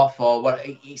go off or what.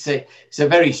 It's a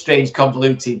very strange,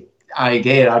 convoluted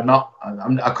idea.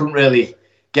 I couldn't really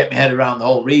get my head around the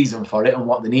whole reason for it and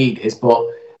what the need is, but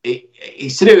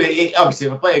it's to do. Obviously,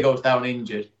 if a player goes down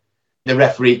injured, the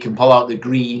referee can pull out the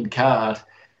green card.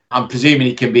 I'm presuming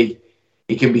he can be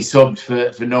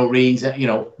subbed for no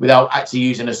reason, without actually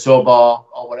using a sub or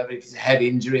whatever. If it's a head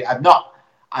injury, I don't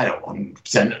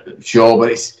 100% sure,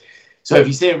 but it's so. If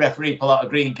you see a referee pull out a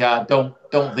green card,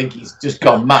 don't think he's just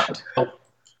gone mad.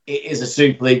 It is a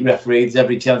Super League referee. There's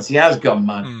every chance he has gone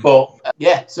mad. But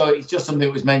so it's just something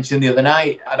that was mentioned the other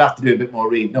night. I'd have to do a bit more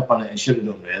reading up on it, and should have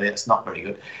done really. It's not very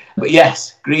good, but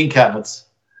yes, green cards.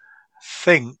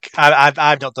 Think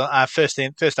I've not done. First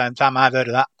time I've heard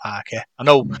of that, Parker. I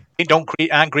know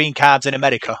aren't green cards in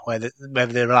America whether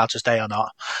they're allowed to stay or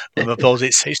not. I suppose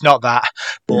it's not that,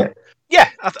 but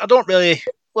I don't really.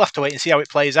 We'll have to wait and see how it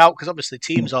plays out, because obviously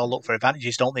teams all look for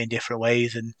advantages, don't they, in different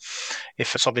ways. And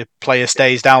if a player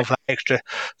stays down for an extra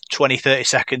 20-30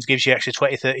 seconds, gives you extra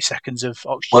 20-30 seconds of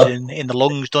oxygen in the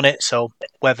lungs, doesn't it? So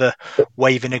whether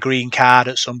waving a green card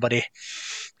at somebody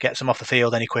gets them off the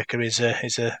field any quicker is a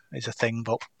thing,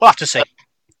 but we'll have to see.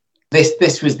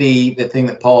 This was the thing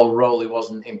that Paul Rowley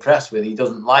wasn't impressed with. He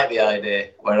doesn't like the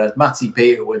idea, whereas Matty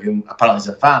Peter, with him apparently is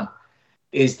a fan,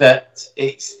 is that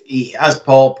as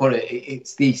Paul put it,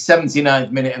 it's the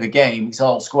 79th minute of a game, it's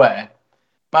all square.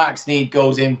 Mark Sneyd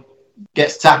goes in,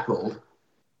 gets tackled,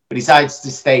 but decides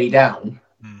to stay down.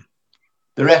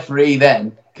 The referee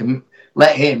then can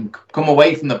let him come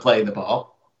away from the play of the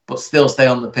ball, but still stay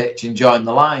on the pitch and join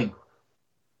the line.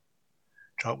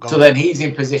 So then he's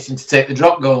in position to take the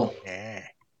drop goal.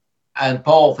 And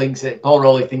Paul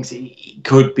Rowley thinks it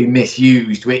could be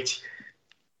misused, which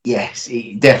Yes,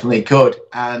 he definitely could.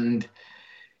 And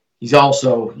he's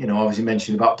also, obviously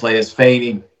mentioned about players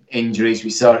feigning injuries. We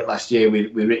saw it last year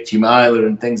with Richie Myler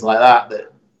and things like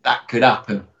that could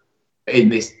happen in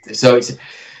this. So it's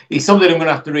something I'm going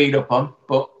to have to read up on,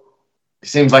 but it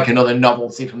seems like another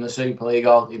novelty from the Super League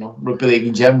or, rugby league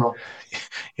in general.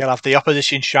 You'll have the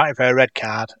opposition shouting for a red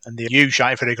card and you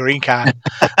shouting for a green card.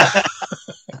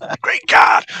 Green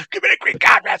card! Give me the green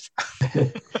card, ref!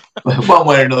 One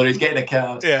way or another, he's getting a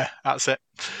card. Yeah, that's it.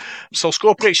 So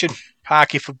score prediction,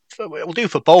 Parky, we'll do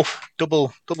for both.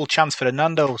 Double chance for the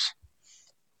Nandos.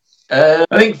 I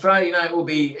think Friday night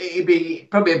it'd be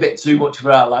probably a bit too much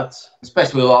for our lads,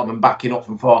 especially with a lot of them backing up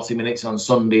from 40 minutes on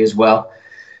Sunday as well.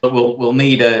 But we'll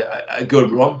need a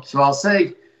good run. So I'll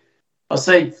say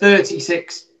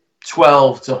 36-12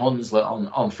 to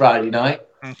Hunslet on Friday night.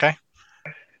 Okay.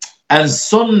 And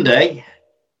Sunday,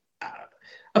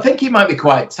 I think it might be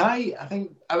quite tight. I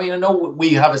know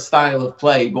we have a style of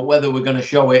play, but whether we're going to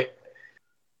show it,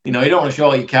 you don't want to show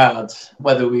all your cards.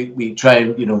 Whether we try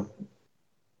and,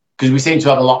 because we seem to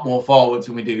have a lot more forwards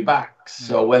than we do backs.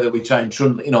 So whether we try and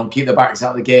keep the backs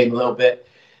out of the game a little bit.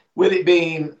 With it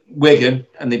being Wigan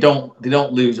and they don't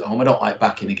lose at home, I don't like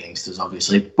backing against us,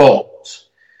 obviously. But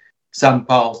Sam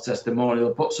Powell's testimonial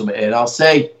will put something in. I'll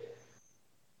say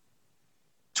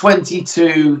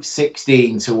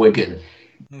 22-16 to Wigan.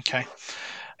 Okay.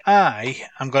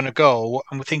 I'm going to go.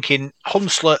 I'm thinking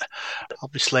Hunslet,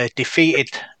 obviously defeated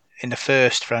in the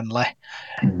first friendly,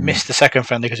 missed the second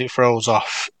friendly because it froze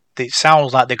off. It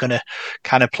sounds like they're going to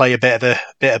kind of play a bit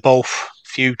of both.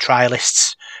 Few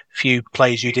trialists, few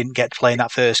players who didn't get to play in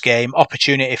that first game.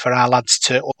 Opportunity for our lads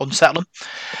to unsettle them.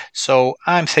 So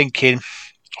I'm thinking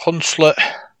Hunslet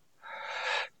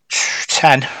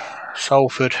 10,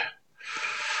 Salford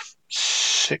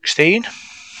 16.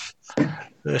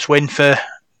 First win for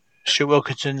Stuart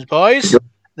Wilkinson's boys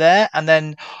there. And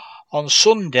then on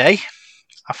Sunday,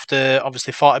 after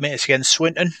obviously 40 minutes against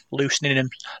Swinton, loosening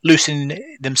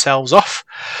themselves off,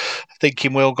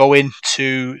 thinking we'll go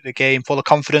into the game full of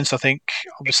confidence. I think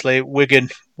obviously Wigan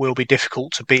will be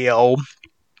difficult to beat at home,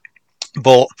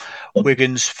 but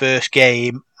Wigan's first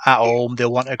game at home,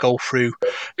 they'll want to go through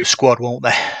the squad, won't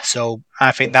they? So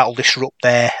I think that'll disrupt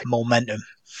their momentum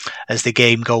as the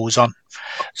game goes on.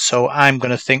 So I'm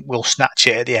going to think we'll snatch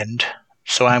it at the end.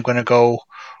 So I'm going to go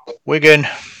Wigan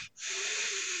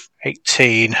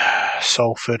 18,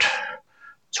 Salford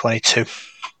 22.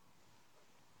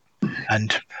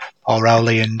 And Paul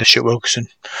Rowley and Stuart Wilkinson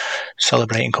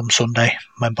celebrating come Sunday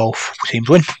when both teams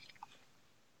win.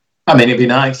 It'd be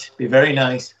nice. It'd be very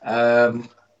nice.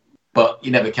 But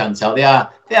you never can tell. They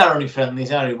are only friendlies,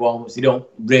 they are only ones. They don't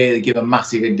really give a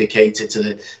massive indicator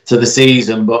to the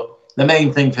season. But the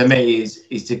main thing for me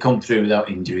is to come through without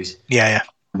injuries. Yeah.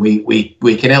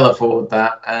 We can ill afford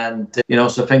that, and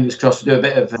so fingers crossed.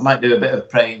 Might do a bit of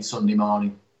praying Sunday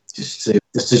morning, just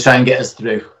to try and get us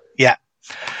through. Yeah.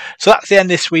 So that's the end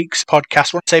of this week's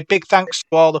podcast. I want to say big thanks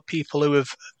to all the people who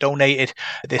have donated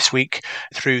this week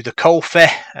through the Ko-fi.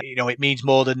 It means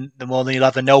more than you'll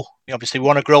ever know. Obviously, we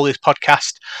want to grow this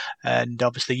podcast, and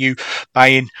obviously you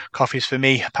buying coffees for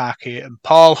me, Parky and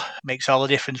Paul makes all the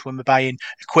difference when we're buying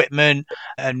equipment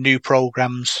and new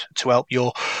programs to help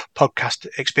your podcast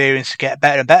experience get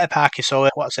better and better, Parky. So I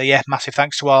want to say, massive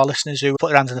thanks to our listeners who put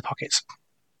their hands in their pockets.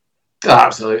 Oh,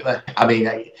 absolutely.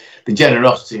 The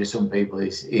generosity of some people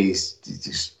is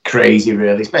just crazy,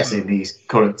 really, especially in these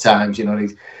current times.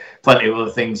 There's plenty of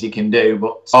other things you can do,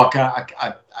 but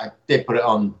I did put it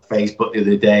on Facebook the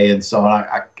other day, and so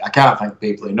I can't thank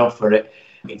people enough for it.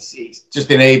 It's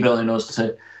just enabling us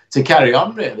to carry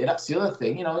on, really. That's the other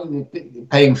thing,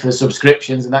 paying for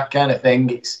subscriptions and that kind of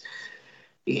thing. It's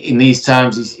in these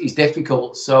times is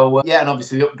difficult. So and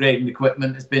obviously the upgrading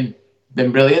equipment has been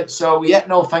brilliant. So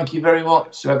thank you very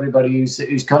much to everybody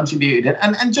who's contributed,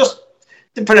 and just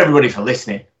for everybody for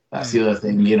listening. That's the other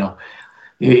thing,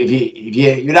 If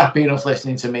you're happy enough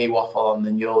listening to me waffle on,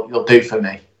 then you'll do for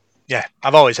me. Yeah,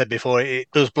 I've always said before, it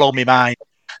does blow me mind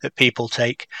that people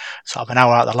take sort of an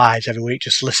hour out of their lives every week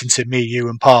just to listen to me, you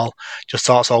and Paul just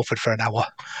talk Salford for an hour.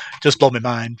 Just blow my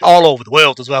mind. All over the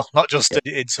world as well, not just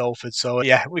in Salford. So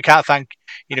we can't thank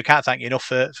you enough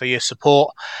for your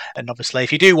support. And obviously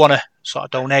if you do want to sort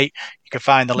of donate, you can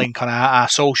find the link on our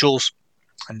socials,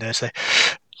 and there's the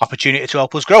opportunity to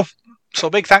help us grow. So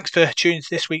big thanks for tuning to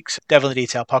this week's Devil in the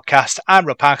Detail podcast. I'm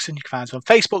Rob Parkinson. You can find us on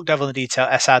Facebook, Devil in the Detail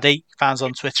SRD. You can find us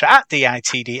on Twitter at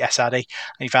DITDSRD. And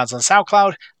you can find us on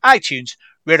SoundCloud, iTunes,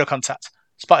 Radio Contact,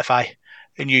 Spotify,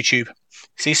 and YouTube.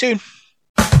 See you soon.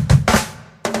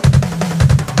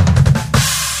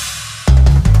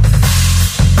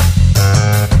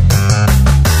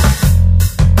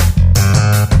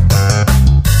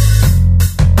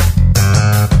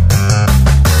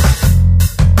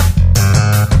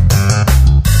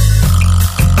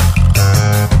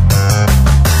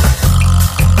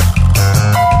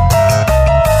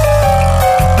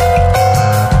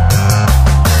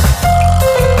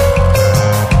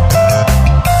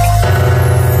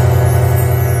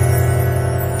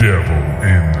 Devil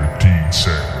in